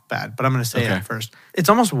come off bad, but I'm going to say Okay. it first. It's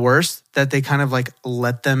almost worse that they kind of like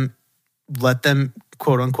let them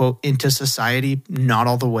quote unquote into society, not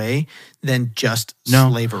all the way, than just No,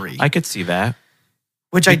 slavery. I could see that.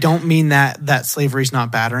 Which I don't mean that slavery's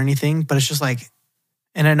not bad or anything, but it's just like,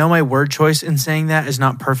 and I know my word choice in saying that is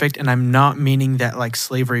not perfect, and I'm not meaning that like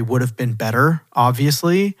slavery would have been better,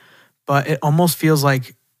 obviously, but it almost feels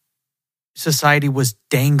like society was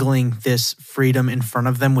dangling this freedom in front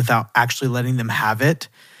of them without actually letting them have it.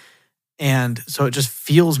 And so it just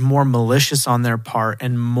feels more malicious on their part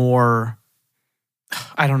and more,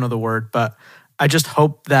 I don't know the word, but I just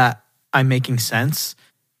hope that I'm making sense.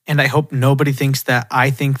 And I hope nobody thinks that I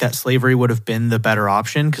think that slavery would have been the better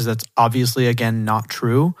option, because that's obviously, again, not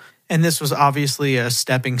true. And this was obviously a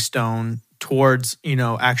stepping stone towards,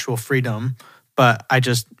 actual freedom. But I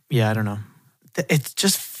don't know. It's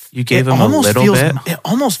just you gave them a little bit. It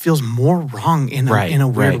almost feels more wrong in a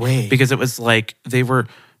weird way. Because it was like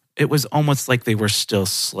it was almost like they were still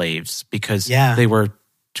slaves because they were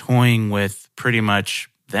toying with pretty much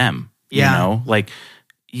them. Like,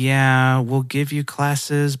 we'll give you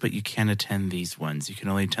classes, but you can't attend these ones. You can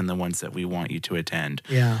only attend the ones that we want you to attend.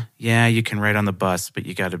 Yeah, you can ride on the bus, but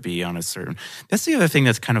you got to be on a certain. That's the other thing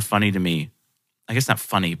that's kind of funny to me. I guess not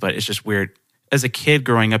funny, but it's just weird. As a kid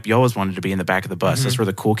growing up, you always wanted to be in the back of the bus. Mm-hmm. That's where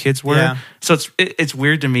the cool kids were. Yeah. So it's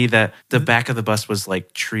weird to me that the back of the bus was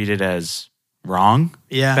like treated as wrong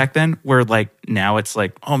back then, where like now it's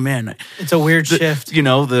like, oh man, it's a weird shift.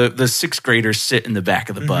 The sixth graders sit in the back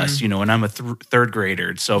of the bus, and I'm a third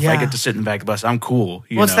grader. So if I get to sit in the back of the bus, I'm cool.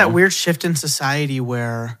 It's that weird shift in society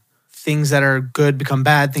where things that are good become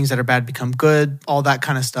bad, things that are bad become good, all that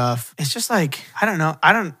kind of stuff. It's just like, I don't know.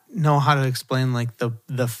 I don't know how to explain like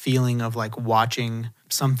the feeling of like watching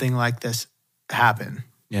something like this happen.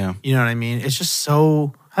 Yeah. You know what I mean? It's just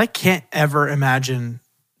so, I can't ever imagine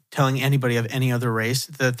telling anybody of any other race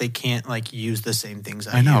that they can't like use the same things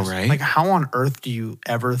I know, use. right? Like, how on earth do you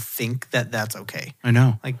ever think that that's okay? I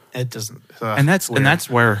know. Like, it doesn't. And that's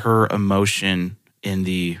where her emotion in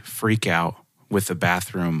the freak out with the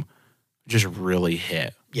bathroom just really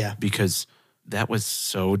hit. Yeah. Because that was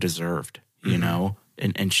so deserved, you know?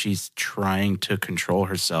 And she's trying to control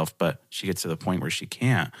herself, but she gets to the point where she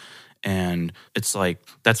can't. And it's like,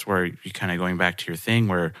 that's where you're kind of going back to your thing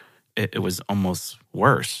where it was almost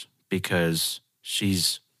worse because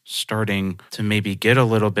she's starting to maybe get a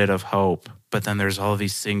little bit of hope, but then there's all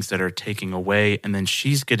these things that are taking away, and then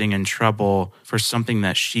she's getting in trouble for something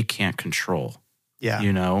that she can't control. Yeah.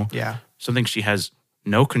 Yeah. Something she has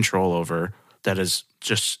no control over that is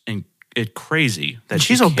just crazy. That and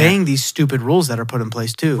she's obeying these stupid rules that are put in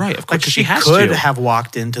place too. Right. Of course, like, she could have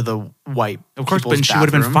walked into the white Of course, people's but she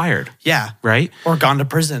would have been fired. Yeah. Right? Or gone to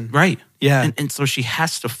prison. Right. Yeah. And so she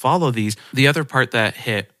has to follow these. The other part that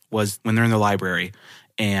hit was when they're in the library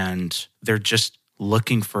and they're just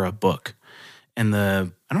looking for a book. And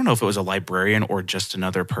I don't know if it was a librarian or just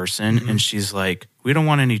another person. Mm-hmm. And she's like, we don't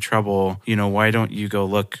want any trouble. Why don't you go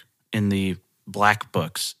look in the black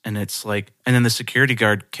books? And it's like, and then the security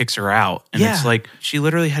guard kicks her out. And it's like, she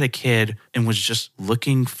literally had a kid and was just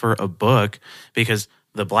looking for a book because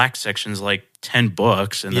the black section's like 10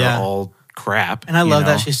 books and they're all crap. And I love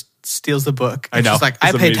that she steals the book. I know. She's like,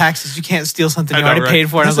 I pay taxes. You can't steal something you already paid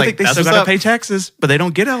for. And I was like, they still got to pay taxes, but they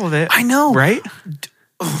don't get all of it. I know. Right?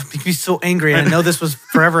 Oh, it makes me so angry. And I know this was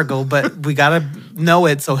forever ago, but we got to know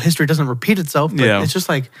it so history doesn't repeat itself. But it's just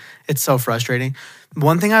like, it's so frustrating.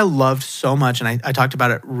 One thing I loved so much, and I talked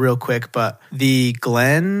about it real quick, but the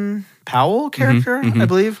Glenn Powell character, I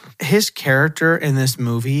believe, his character in this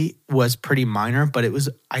movie was pretty minor, but it was,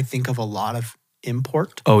 I think, of a lot of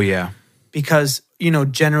import. Oh, yeah. Because,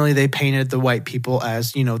 generally they painted the white people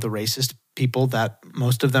as, the racist people that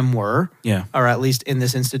most of them were. Yeah. Or at least in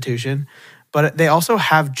this institution. But they also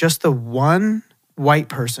have just the one white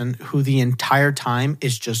person who the entire time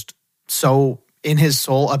is just so in his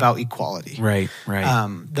soul about equality. Right.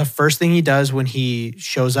 The first thing he does when he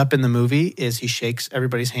shows up in the movie is he shakes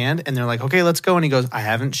everybody's hand and they're like, okay, let's go. And he goes, I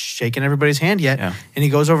haven't shaken everybody's hand yet. Yeah. And he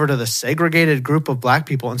goes over to the segregated group of black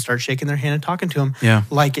people and starts shaking their hand and talking to them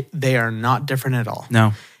like they are not different at all.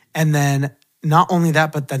 No. And then not only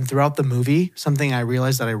that, but then throughout the movie, something I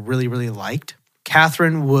realized that I really, really liked,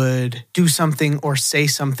 Catherine would do something or say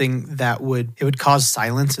something that would cause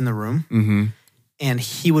silence in the room. Mm-hmm. And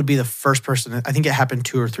he would be the first person, I think it happened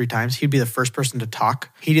 2 or 3 times, he'd be the first person to talk.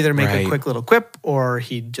 He'd either make a quick little quip or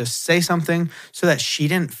he'd just say something so that she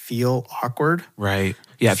didn't feel awkward. Right.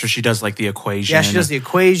 Yeah, after she does like the equation. Yeah, she does the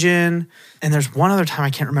equation. And there's one other time,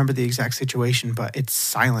 I can't remember the exact situation, but it's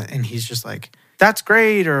silent. And he's just like, that's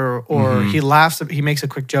great. Or he laughs, he makes a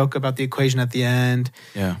quick joke about the equation at the end.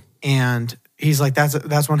 Yeah. And he's like,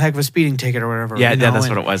 that's one heck of a speeding ticket or whatever. Yeah, that's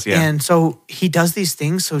what it was. Yeah. And so he does these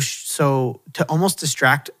things so to almost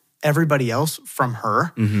distract everybody else from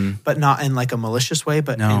her, but not in like a malicious way,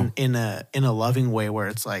 but in a loving way where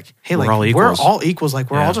it's like, hey, we're like all we're equals. all equals.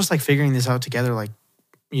 Like we're all just like figuring this out together. Like,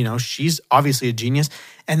 she's obviously a genius.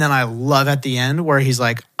 And then I love at the end where he's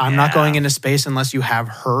like, I'm not going into space unless you have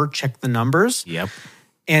her check the numbers. Yep.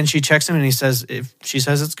 And she checks him and he says, if she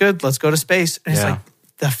says it's good, let's go to space. And it's like,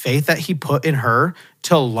 the faith that he put in her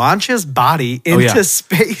to launch his body into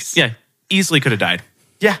space. Yeah, easily could have died.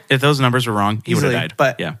 Yeah. If those numbers were wrong, he would have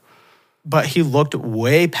died. But he looked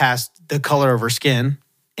way past the color of her skin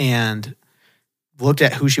and looked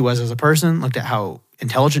at who she was as a person, looked at how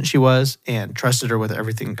intelligent she was and trusted her with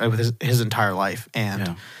everything, with his entire life. And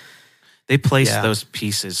Yeah. They placed those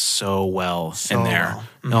pieces so well in there. well.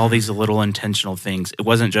 Mm-hmm. All these little intentional things. It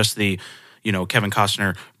wasn't just the, Kevin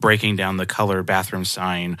Costner breaking down the color bathroom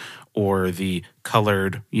sign or the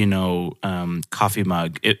colored, coffee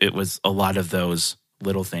mug. It was a lot of those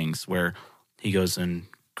little things where he goes and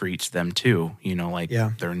greets them too,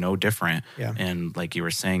 they're no different. Yeah. And like you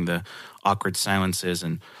were saying, the awkward silences,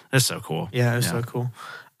 and that's so cool. Yeah, it's so cool.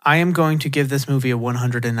 I am going to give this movie a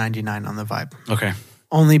 199 on the vibe. Okay.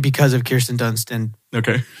 Only because of Kirsten Dunst and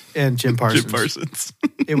Okay. Jim Parsons. Jim Parsons.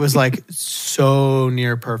 It was like so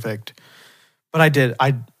near perfect. But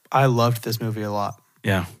I loved this movie a lot.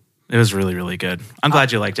 Yeah. It was really, really good. I'm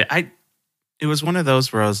glad you liked it. It was one of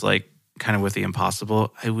those where I was like, kind of with The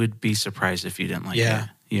Impossible, I would be surprised if you didn't like it.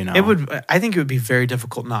 I think it would be very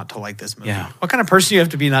difficult not to like this movie. Yeah. What kind of person do you have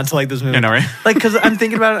to be not to like this movie? I know, right? Like, because I'm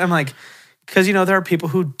thinking about it, I'm like, because, there are people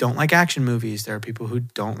who don't like action movies. There are people who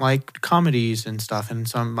don't like comedies and stuff. And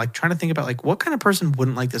so I'm like trying to think about like, what kind of person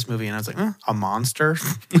wouldn't like this movie? And I was like, a monster.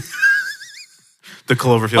 The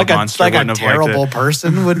Cloverfield monster like wouldn't a have liked terrible it.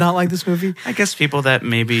 person would not like this movie. I guess people that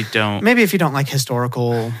maybe don't. Maybe if you don't like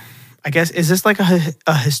historical, I guess, is this like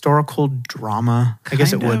a historical drama? I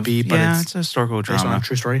guess it Kind would of. be, but yeah, it's a historical based on drama. a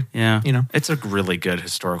true story. Yeah. You know? It's a really good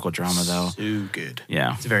historical drama, though. So good.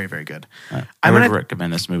 Yeah. It's very, very good. I would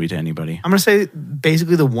recommend this movie to anybody. I'm going to say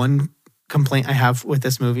basically the one complaint I have with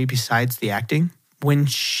this movie besides the acting, when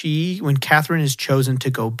Catherine is chosen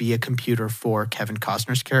to go be a computer for Kevin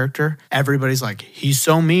Costner's character, everybody's like, he's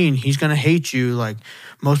so mean. He's going to hate you. Like,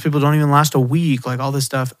 most people don't even last a week, like all this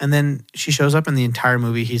stuff. And then she shows up in the entire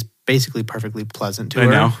movie. He's basically perfectly pleasant to her.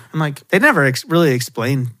 know. I'm like, they never really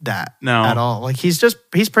explained that at all. Like, he's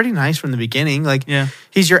pretty nice from the beginning. Like,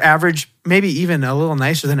 he's your average, maybe even a little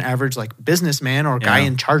nicer than average, like businessman or guy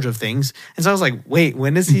in charge of things. And so I was like, wait,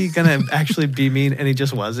 when is he going to actually be mean? And he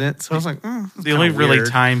just wasn't. So I was like, the only really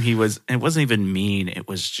time it wasn't even mean. It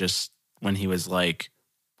was just when he was like,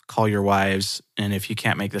 call your wives. And if you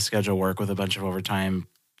can't make the schedule work with a bunch of overtime,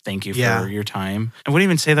 thank you for your time. I wouldn't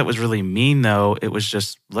even say that was really mean, though. It was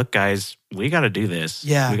just, look, guys, we got to do this.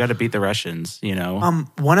 Yeah. We got to beat the Russians,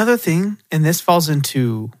 One other thing, and this falls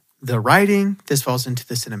into the writing, this falls into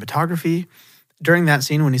the cinematography. During that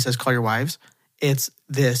scene when he says, call your wives, it's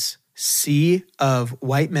this sea of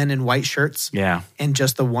white men in white shirts. Yeah. And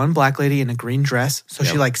just the one black lady in a green dress. So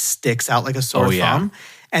she like sticks out like a sore thumb.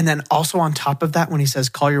 And then also on top of that, when he says,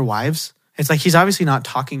 call your wives, it's like he's obviously not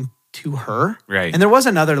talking to her. Right. And there was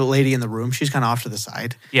another lady in the room. She's kind of off to the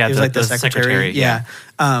side. Yeah. It was like the secretary. Yeah.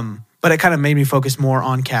 But it kind of made me focus more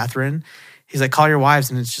on Catherine. He's like, call your wives.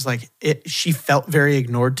 And it's just like, she felt very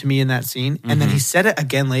ignored to me in that scene. And then he said it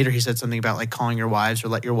again later. He said something about like calling your wives or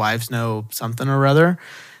let your wives know something or other.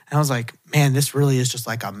 And I was like, man, this really is just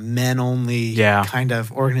like a men only kind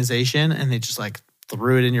of organization. And they just like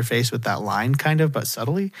threw it in your face with that line kind of, but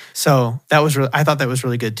subtly. So that was I thought that was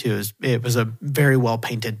really good too. It was a very well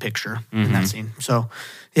painted picture in that scene. So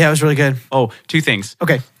yeah, it was really good. Oh, two things.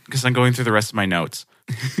 Okay. Because I'm going through the rest of my notes.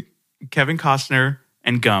 Kevin Costner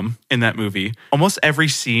and gum in that movie. Almost every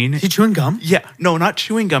scene. Is he chewing gum? Yeah. No, not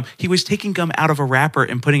chewing gum. He was taking gum out of a wrapper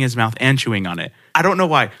and putting his mouth and chewing on it. I don't know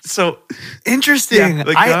why. So interesting. Yeah,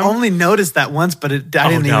 I only noticed that once, but I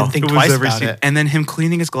didn't even think twice about it. And then him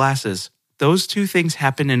cleaning his glasses. Those two things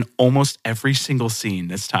happen in almost every single scene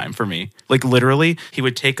this time for me. Like literally, he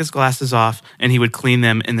would take his glasses off and he would clean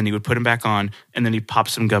them and then he would put them back on and then he'd pop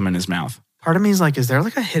some gum in his mouth. Part of me is like, is there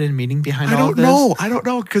like a hidden meaning behind all of this? I don't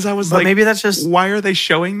know. Because I was but maybe that's just, why are they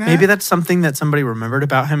showing that? Maybe that's something that somebody remembered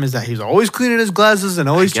about him is that he's always cleaning his glasses and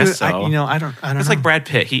always I guess so. I don't know. It's like Brad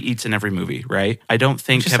Pitt. He eats in every movie, right? I don't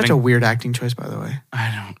think Kevin... such a weird acting choice, by the way.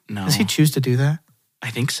 I don't know. Does he choose to do that? I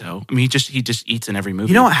think so. I mean, he just eats in every movie.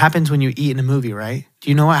 You know what happens when you eat in a movie, right? Do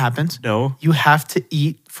you know what happens? No. You have to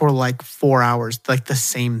eat for like 4 hours, like the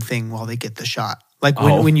same thing while they get the shot. Like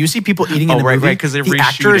when you see people eating in the movie, because they're the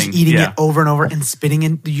actor is eating it over and over and spitting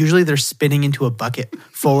in. Usually they're spitting into a bucket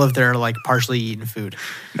full of their like partially eaten food.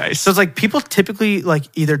 Nice. So it's like people typically like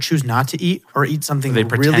either choose not to eat or eat something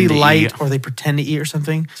really light or they pretend to eat or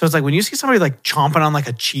something. So it's like when you see somebody like chomping on like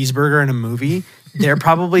a cheeseburger in a movie, they're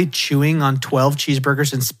probably chewing on 12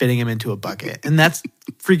 cheeseburgers and spitting them into a bucket. And that's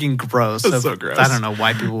freaking gross. That's so gross. I don't know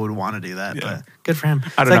why people would want to do that, but good for him.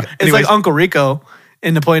 I don't know. It's like Uncle Rico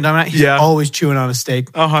in Napoleon Dynamite. He's always chewing on a steak.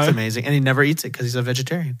 Uh-huh. It's amazing. And he never eats it because he's a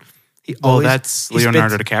vegetarian. That's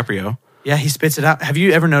Leonardo DiCaprio. Yeah, he spits it out. Have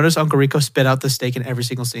you ever noticed Uncle Rico spit out the steak in every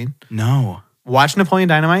single scene? No. Watch Napoleon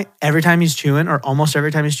Dynamite. Every time he's chewing, or almost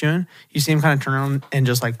every time he's chewing, you see him kind of turn around and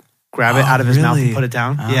just like grab it out of his mouth and put it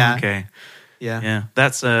down. Oh, yeah. Okay. Yeah. Yeah.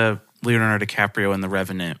 That's Leonardo DiCaprio in The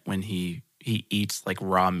Revenant when he eats like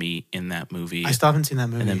raw meat in that movie I still haven't seen that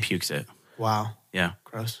movie. and then pukes it. Wow. Yeah.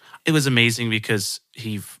 Gross. It was amazing because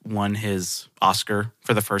he won his Oscar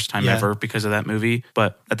for the first time ever because of that movie.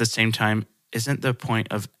 But at the same time, isn't the point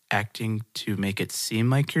of acting to make it seem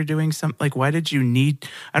like you're doing something? Like, why did you need...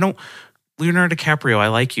 Leonardo DiCaprio, I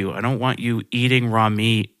like you. I don't want you eating raw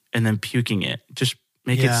meat and then puking it. Just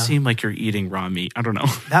make it seem like you're eating raw meat. I don't know.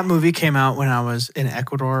 That movie came out when I was in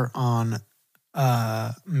Ecuador on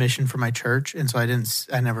mission for my church, and so I didn't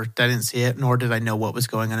see it, nor did I know what was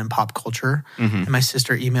going on in pop culture. And my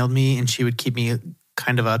sister emailed me, and she would keep me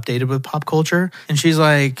kind of updated with pop culture, and she's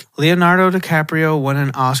like, Leonardo DiCaprio won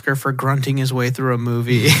an Oscar for grunting his way through a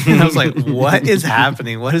movie. And I was like, what is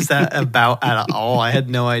happening? What is that about at all? I had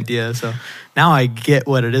no idea. So now I get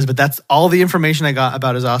what it is, but that's all the information I got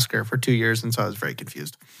about his Oscar for 2 years, and so I was very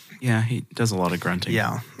confused. Yeah, he does a lot of grunting.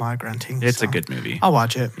 Yeah, a lot of grunting. It's a good movie. I'll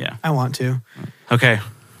watch it. Yeah. I want to. Okay.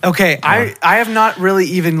 I have not really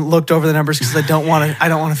even looked over the numbers because I don't want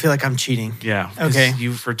to feel like I'm cheating. Yeah. Okay.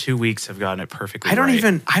 You for 2 weeks have gotten it perfectly I don't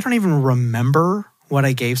right. even remember what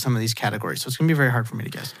I gave some of these categories, so it's gonna be very hard for me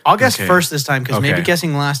to guess. I'll guess first this time because maybe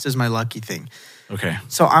guessing last is my lucky thing. Okay.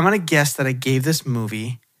 So I'm gonna guess that I gave this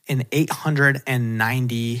movie an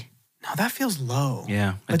 890. No, that feels low.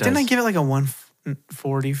 Yeah, but didn't I give it like a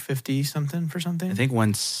 140, 50 something for something? I think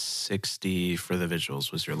 160 for the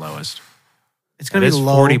visuals was your lowest. It's going to be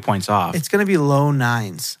low. 40 points off. It's going to be low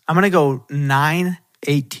nines. I'm going to go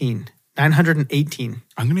 918. 918.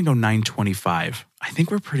 I'm going to go 925. I think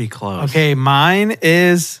we're pretty close. Okay, mine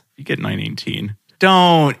is... You get 918.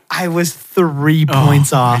 Don't. I was 3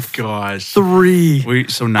 points off. Oh, my gosh. 3.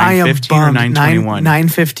 So 915 or 921?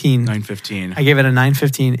 915. 915. I gave it a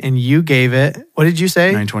 915, and you gave it... What did you say?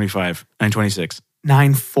 925. 926.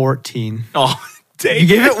 914. Oh, dang. You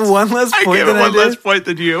gave it one less point than I did? I gave it one less point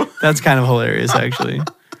than you. That's kind of hilarious, actually.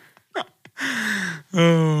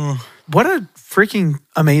 Oh. What a freaking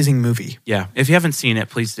amazing movie. Yeah. If you haven't seen it,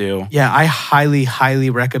 please do. Yeah, I highly, highly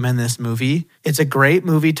recommend this movie. It's a great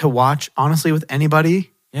movie to watch, honestly, with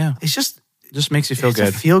anybody. Yeah. It's just makes you feel good.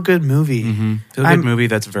 It's a feel-good movie. Mm-hmm. Feel-good movie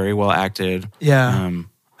that's very well acted. Yeah.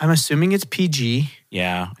 I'm assuming it's PG.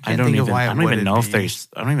 Yeah. I don't even know if there's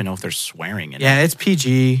swearing in it. Yeah, it's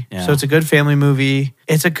PG. Yeah. So it's a good family movie.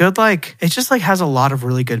 It's a good, it just has a lot of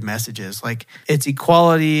really good messages. Like, it's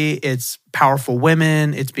equality, it's powerful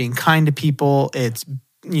women, it's being kind to people, it's,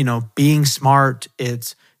 being smart,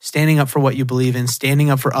 it's standing up for what you believe in, standing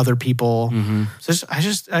up for other people. Mm-hmm. So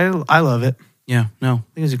I love it. Yeah, no. I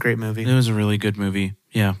think it's a great movie. It was a really good movie.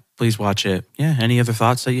 Yeah, please watch it. Yeah, any other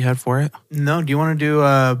thoughts that you had for it? No, do you want to do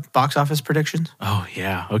box office predictions? Oh,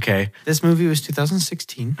 yeah, okay. This movie was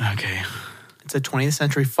 2016. Okay. It's a 20th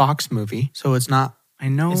Century Fox movie, so it's not... I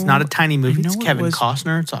know. It's not a tiny movie. It's Kevin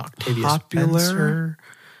Costner. It's Octavia Spencer.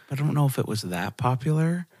 I don't know if it was that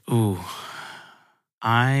popular. Ooh.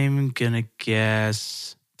 I'm going to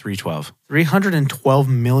guess 312. $312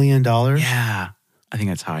 million? Yeah. I think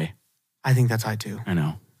that's high. I think that's high too. I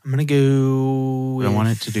know. I'm going to go... I want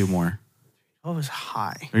it to do more. 312 is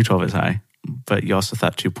high. 312 is high. But you also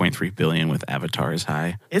thought 2.3 billion with Avatar is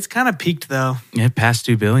high. It's kind of peaked though. It passed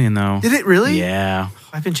 2 billion though. Did it really? Yeah.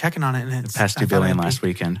 I've been checking on it and it passed 2 billion last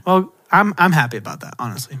weekend. Well, I'm happy about that,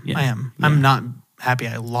 honestly. Yeah. I am. Yeah. I'm not happy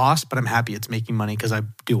I lost, but I'm happy it's making money because I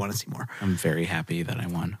do want to see more. I'm very happy that I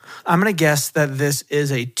won. I'm going to guess that this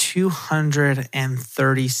is a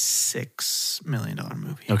 $236 million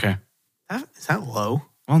movie. Okay. Is that low?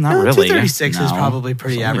 Well, not really. 236 is probably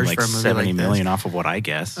pretty average for a movie 70 like million this. Off of what I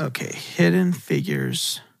guess. Okay, Hidden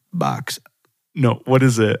Figures box. No, what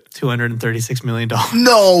is it? $236 million.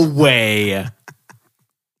 No way.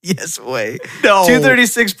 Yes, way. No.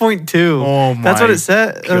 236.2. Oh my. That's what it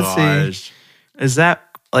said. Gosh. Let's see. Is that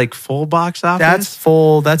like full box office? That's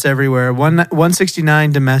full. That's everywhere.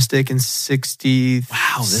 169 domestic and 60.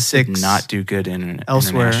 Wow, this did not do good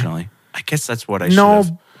elsewhere. Internationally. I guess that's what I should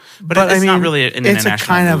have. But it's not really an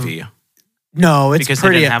international movie. No, it's because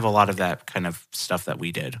pretty. They didn't have a lot of that kind of stuff that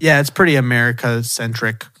we did. Yeah, it's pretty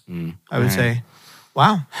America-centric, I would say.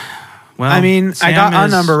 Wow. Well, I mean, I got a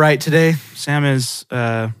number right today. Sam is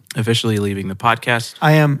officially leaving the podcast.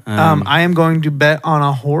 I am. I am going to bet on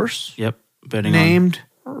a horse. Yep, betting named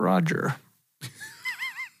Roger,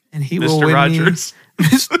 and he will Mr. win Rogers. me,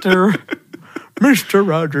 Mr.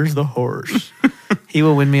 Rogers the horse. He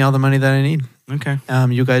will win me all the money that I need. Okay.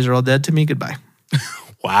 You guys are all dead to me. Goodbye.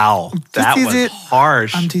 Wow, that was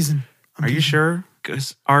harsh. I'm teasing. Are you sure?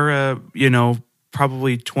 Because our,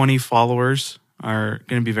 probably 20 followers are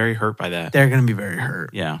going to be very hurt by that. They're going to be very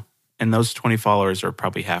hurt. Yeah. And those 20 followers are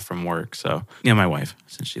probably half from work. So, yeah, my wife,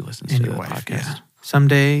 since she listens to the podcast. Yeah.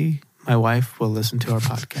 Someday, my wife will listen to our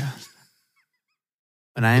podcast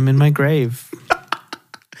when I am in my grave.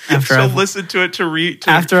 After She'll I've listen to it to won,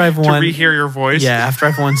 rehear your voice. yeah, after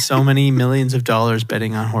I've won so many millions of dollars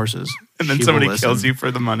betting on horses, And then she somebody will listen. kills you for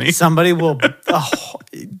the money. Somebody will.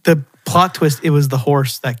 The plot twist: it was the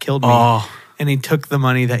horse that killed me, Oh, and he took the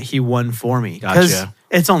money that he won for me. 'Cause Gotcha.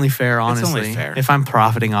 it's only fair, honestly. only fair. If I'm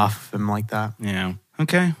profiting off of him like that. yeah.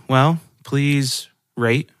 Okay. Well, please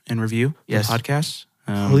rate and review Yes. the podcast.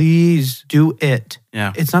 Please do it.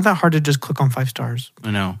 Yeah, It's not that hard to just click on 5 stars.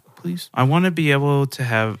 I know. Please. I want to be able to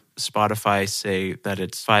have Spotify say that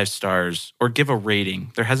it's 5 stars or give a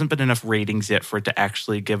rating. There hasn't been enough ratings yet for it to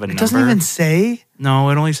actually give a number. It doesn't even say. No,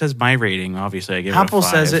 it only says my rating. Obviously, I give Apple it a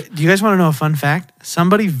 5. says it. Do you guys want to know a fun fact?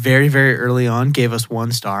 Somebody very, very early on gave us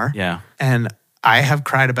 1 star. Yeah. And I have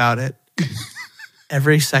cried about it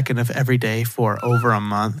every second of every day for over a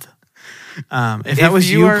month. If that was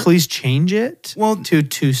you, please change it to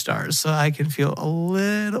 2 stars so I can feel a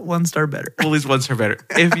little 1 star better. At least 1 star better.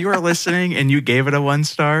 If you are listening and you gave it a 1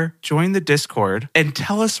 star, join the Discord and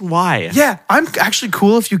tell us why. Yeah, I'm actually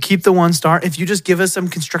cool if you keep the 1 star, if you just give us some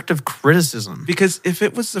constructive criticism. Because if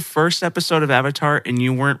it was the first episode of Avatar and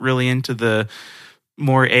you weren't really into the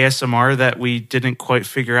more ASMR that we didn't quite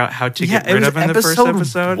figure out how to get rid of in the first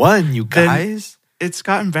episode, 1, you guys. It's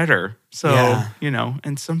gotten better. So, Yeah.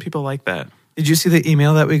 and some people like that. Did you see the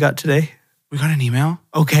email that we got today? We got an email?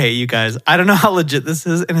 Okay, you guys. I don't know how legit this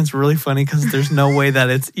is, and it's really funny because there's no way that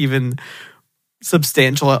it's even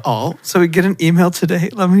substantial at all. So we get an email today.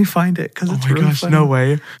 Let me find it because it's really funny. no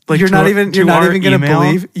way. Like you're not even gonna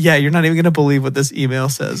believe. Yeah, you're not even gonna believe what this email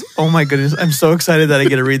says. Oh my goodness, I'm so excited that I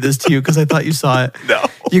get to read this to you because I thought you saw it. No.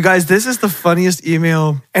 You guys, this is the funniest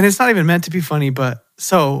email, and it's not even meant to be funny, but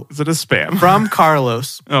so Is it a spam? from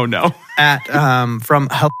Carlos Oh, no. at from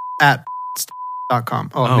help@.com.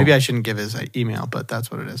 Oh, maybe I shouldn't give his email, but that's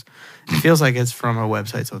what it is. It feels like it's from a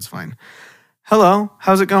website, so it's fine. Hello,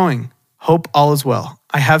 how's it going? Hope all is well.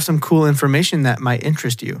 I have some cool information that might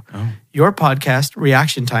interest you. Oh. Your podcast,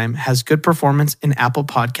 Reaction Time, has good performance in Apple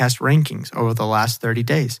Podcast rankings over the last 30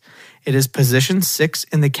 days. It is positioned 6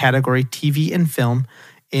 in the category TV and film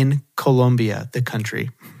in Colombia, the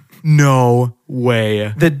country. No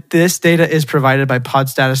way. This data is provided by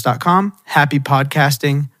podstatus.com. Happy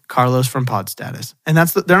podcasting, Carlos from Podstatus. And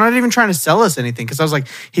they're not even trying to sell us anything because I was like,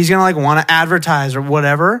 he's going to want to advertise or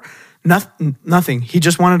whatever. Nothing. He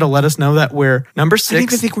just wanted to let us know that we're number 6. I didn't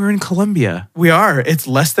even think we were in Colombia. We are. It's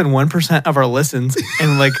less than 1% of our listens.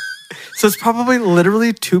 And so it's probably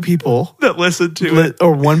literally 2 people That listened to it.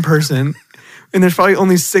 or 1 person. And there's probably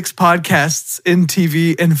only 6 podcasts in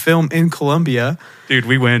TV and film in Colombia. Dude,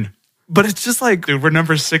 we win. But it's just like, Dude, we're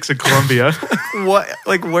number 6 in Colombia. what?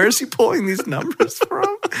 Like, where is he pulling these numbers from?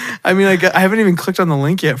 I mean, I haven't even clicked on the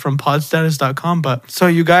link yet from podstatus.com. But so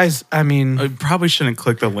you guys, I mean, I probably shouldn't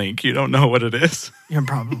click the link. You don't know what it is. you're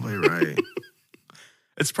probably right.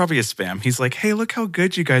 It's probably a spam. He's like, hey, look how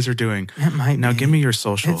good you guys are doing. It might Now be. give me your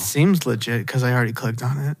social. It seems legit because I already clicked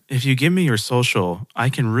on it. If you give me your social, I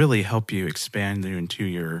can really help you expand into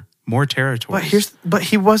your more territories. But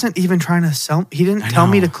he wasn't even trying to sell. He didn't tell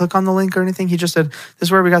me know. to click on the link or anything. He just said, "This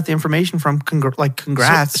is where we got the information from."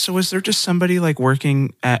 Congrats. So is there just somebody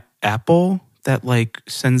working at Apple that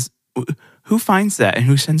sends? Who finds that and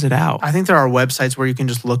who sends it out? I think there are websites where you can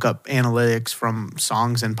just look up analytics from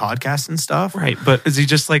songs and podcasts and stuff. Right, but is he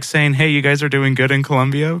just saying, "Hey, you guys are doing good in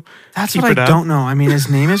Colombia"? That's Keep what it I up? don't know. I mean, his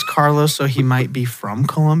name is Carlos, so he might be from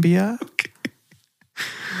Colombia.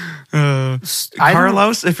 I don't-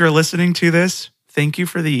 Carlos, if you're listening to this, thank you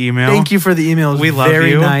for the email. Thank you for the email. It was We love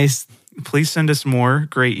very you. nice. Please send us more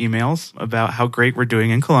great emails about how great we're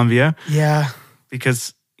doing in Colombia Yeah,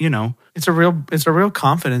 because, it's a real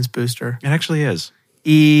confidence booster. it actually is.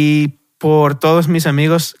 Y por todos mis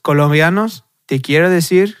amigos colombianos, te quiero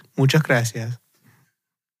decir muchas gracias.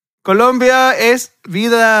 Colombia es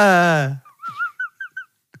vida.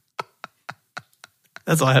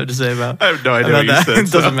 That's all I have to say about I have no idea about what you that. said.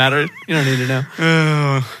 It doesn't matter. You don't need to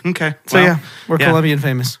know. Okay. So Well, yeah, we're Colombian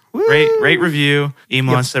famous. Woo! Rate, review,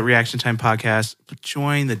 email us at Reaction Time Podcast.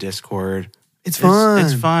 Join the Discord. It's fun.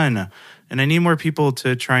 It's fun. And I need more people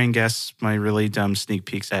to try and guess my really dumb sneak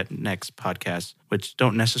peeks at next podcast, which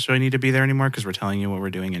don't necessarily need to be there anymore because we're telling you what we're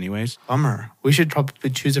doing anyways. Bummer. We should probably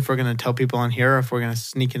choose if we're going to tell people on here or if we're going to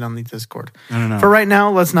sneak it on the Discord. I don't know. For right now,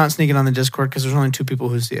 let's not sneak it on the Discord because there's only 2 people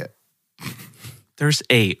who see it. There's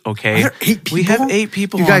 8, okay? Are there 8 people? We have 8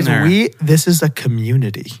 people You guys, on there. this is a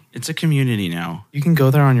community. It's a community now. You can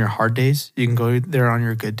go there on your hard days. You can go there on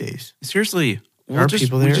your good days. Seriously. There are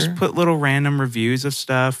people there. We just put little random reviews of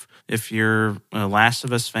stuff. If you're a Last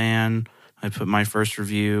of Us fan, I put my first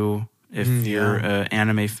review. If you're an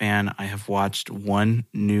anime fan, I have watched one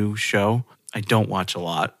new show. I don't watch a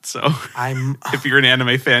lot. So if you're an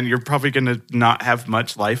anime fan, you're probably going to not have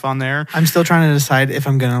much life on there. I'm still trying to decide if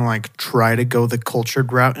I'm going to like try to go the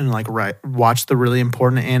cultured route and like watch the really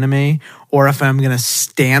important anime, or if I'm going to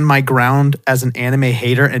stand my ground as an anime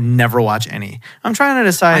hater and never watch any. I'm trying to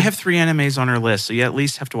decide. I have 3 animes on our list, so you at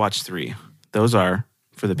least have to watch 3. Those are,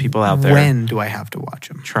 for the people out there. When do I have to watch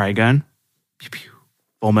them? Trigun,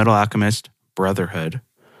 Full Metal Alchemist, Brotherhood,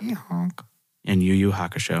 and Yu Yu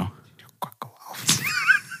Hakusho.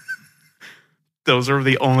 Those are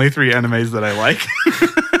the only 3 animes that I like.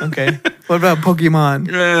 Okay. What about Pokemon?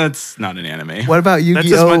 That's not an anime. What about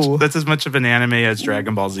Yu-Gi-Oh? That's as much of an anime as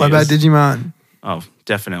Dragon Ball Z. What about Digimon? Oh,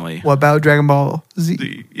 definitely. What about Dragon Ball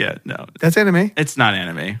Z? Yeah, no. That's anime? It's not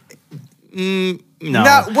anime.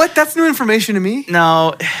 No. What? That's new information to me.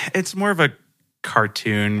 No, it's more of a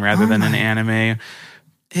cartoon rather than an anime.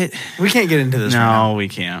 We can't get into this right now. No, we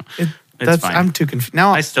can't. That's fine. I'm too confused.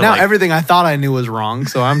 Now everything I thought I knew was wrong,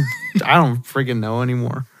 so I don't freaking know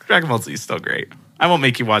anymore. Dragon Ball Z is still great. I won't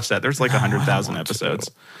make you watch that. There's like 100,000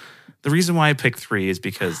 episodes. The reason why I picked 3 is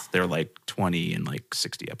because they're like 20 and like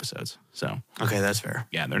 60 episodes. So okay, that's fair.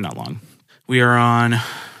 Yeah, they're not long. We are on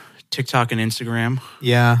TikTok and Instagram.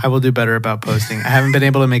 Yeah, I will do better about posting. I haven't been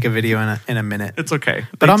able to make a video in a minute. It's okay,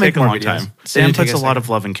 but I'll make a more long videos. time. Sam puts a lot of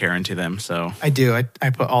love and care into them, so I do. I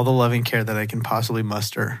put all the love and care that I can possibly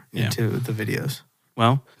muster into the videos.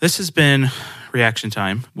 Well, this has been Reaction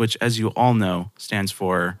Time, which, as you all know, stands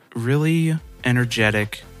for really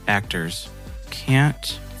energetic actors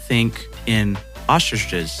can't think in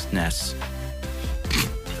ostriches' nests.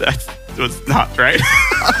 That was not right.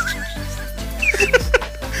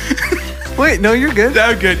 Wait, no, you're good.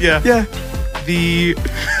 No, good, yeah. Yeah. The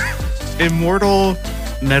immortal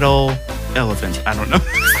metal elephants. I don't know.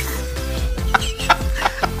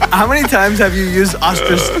 How many times have you used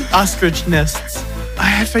ostrich nests?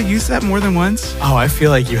 Have I used that more than once? Oh, I feel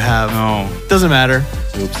like you have. Oh. Doesn't matter.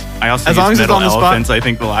 Oops. I also as long used as metal it's on the elephants, spot. I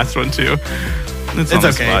think the last one too. It's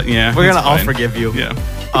okay. Spot. Yeah, We're going to all forgive you. Yeah.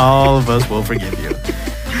 All of us will forgive you.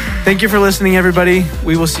 Thank you for listening, everybody.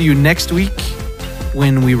 We will see you next week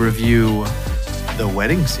when we review The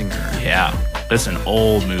Wedding Singer. Yeah. That's an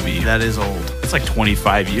old movie. That is old. It's like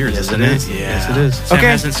 25 years, isn't it? Yeah. Yes, it is. Sam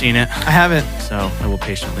hasn't seen it. I haven't. So I will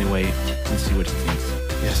patiently wait and see what he thinks.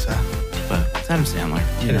 Yes, sir. But it's Adam Sandler.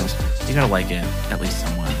 It is. You got to like it, at least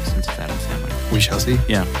somewhat, since it's Adam Sandler. We shall see.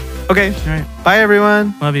 Yeah. Okay. All right. Bye,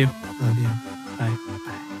 everyone. Love you. Love you.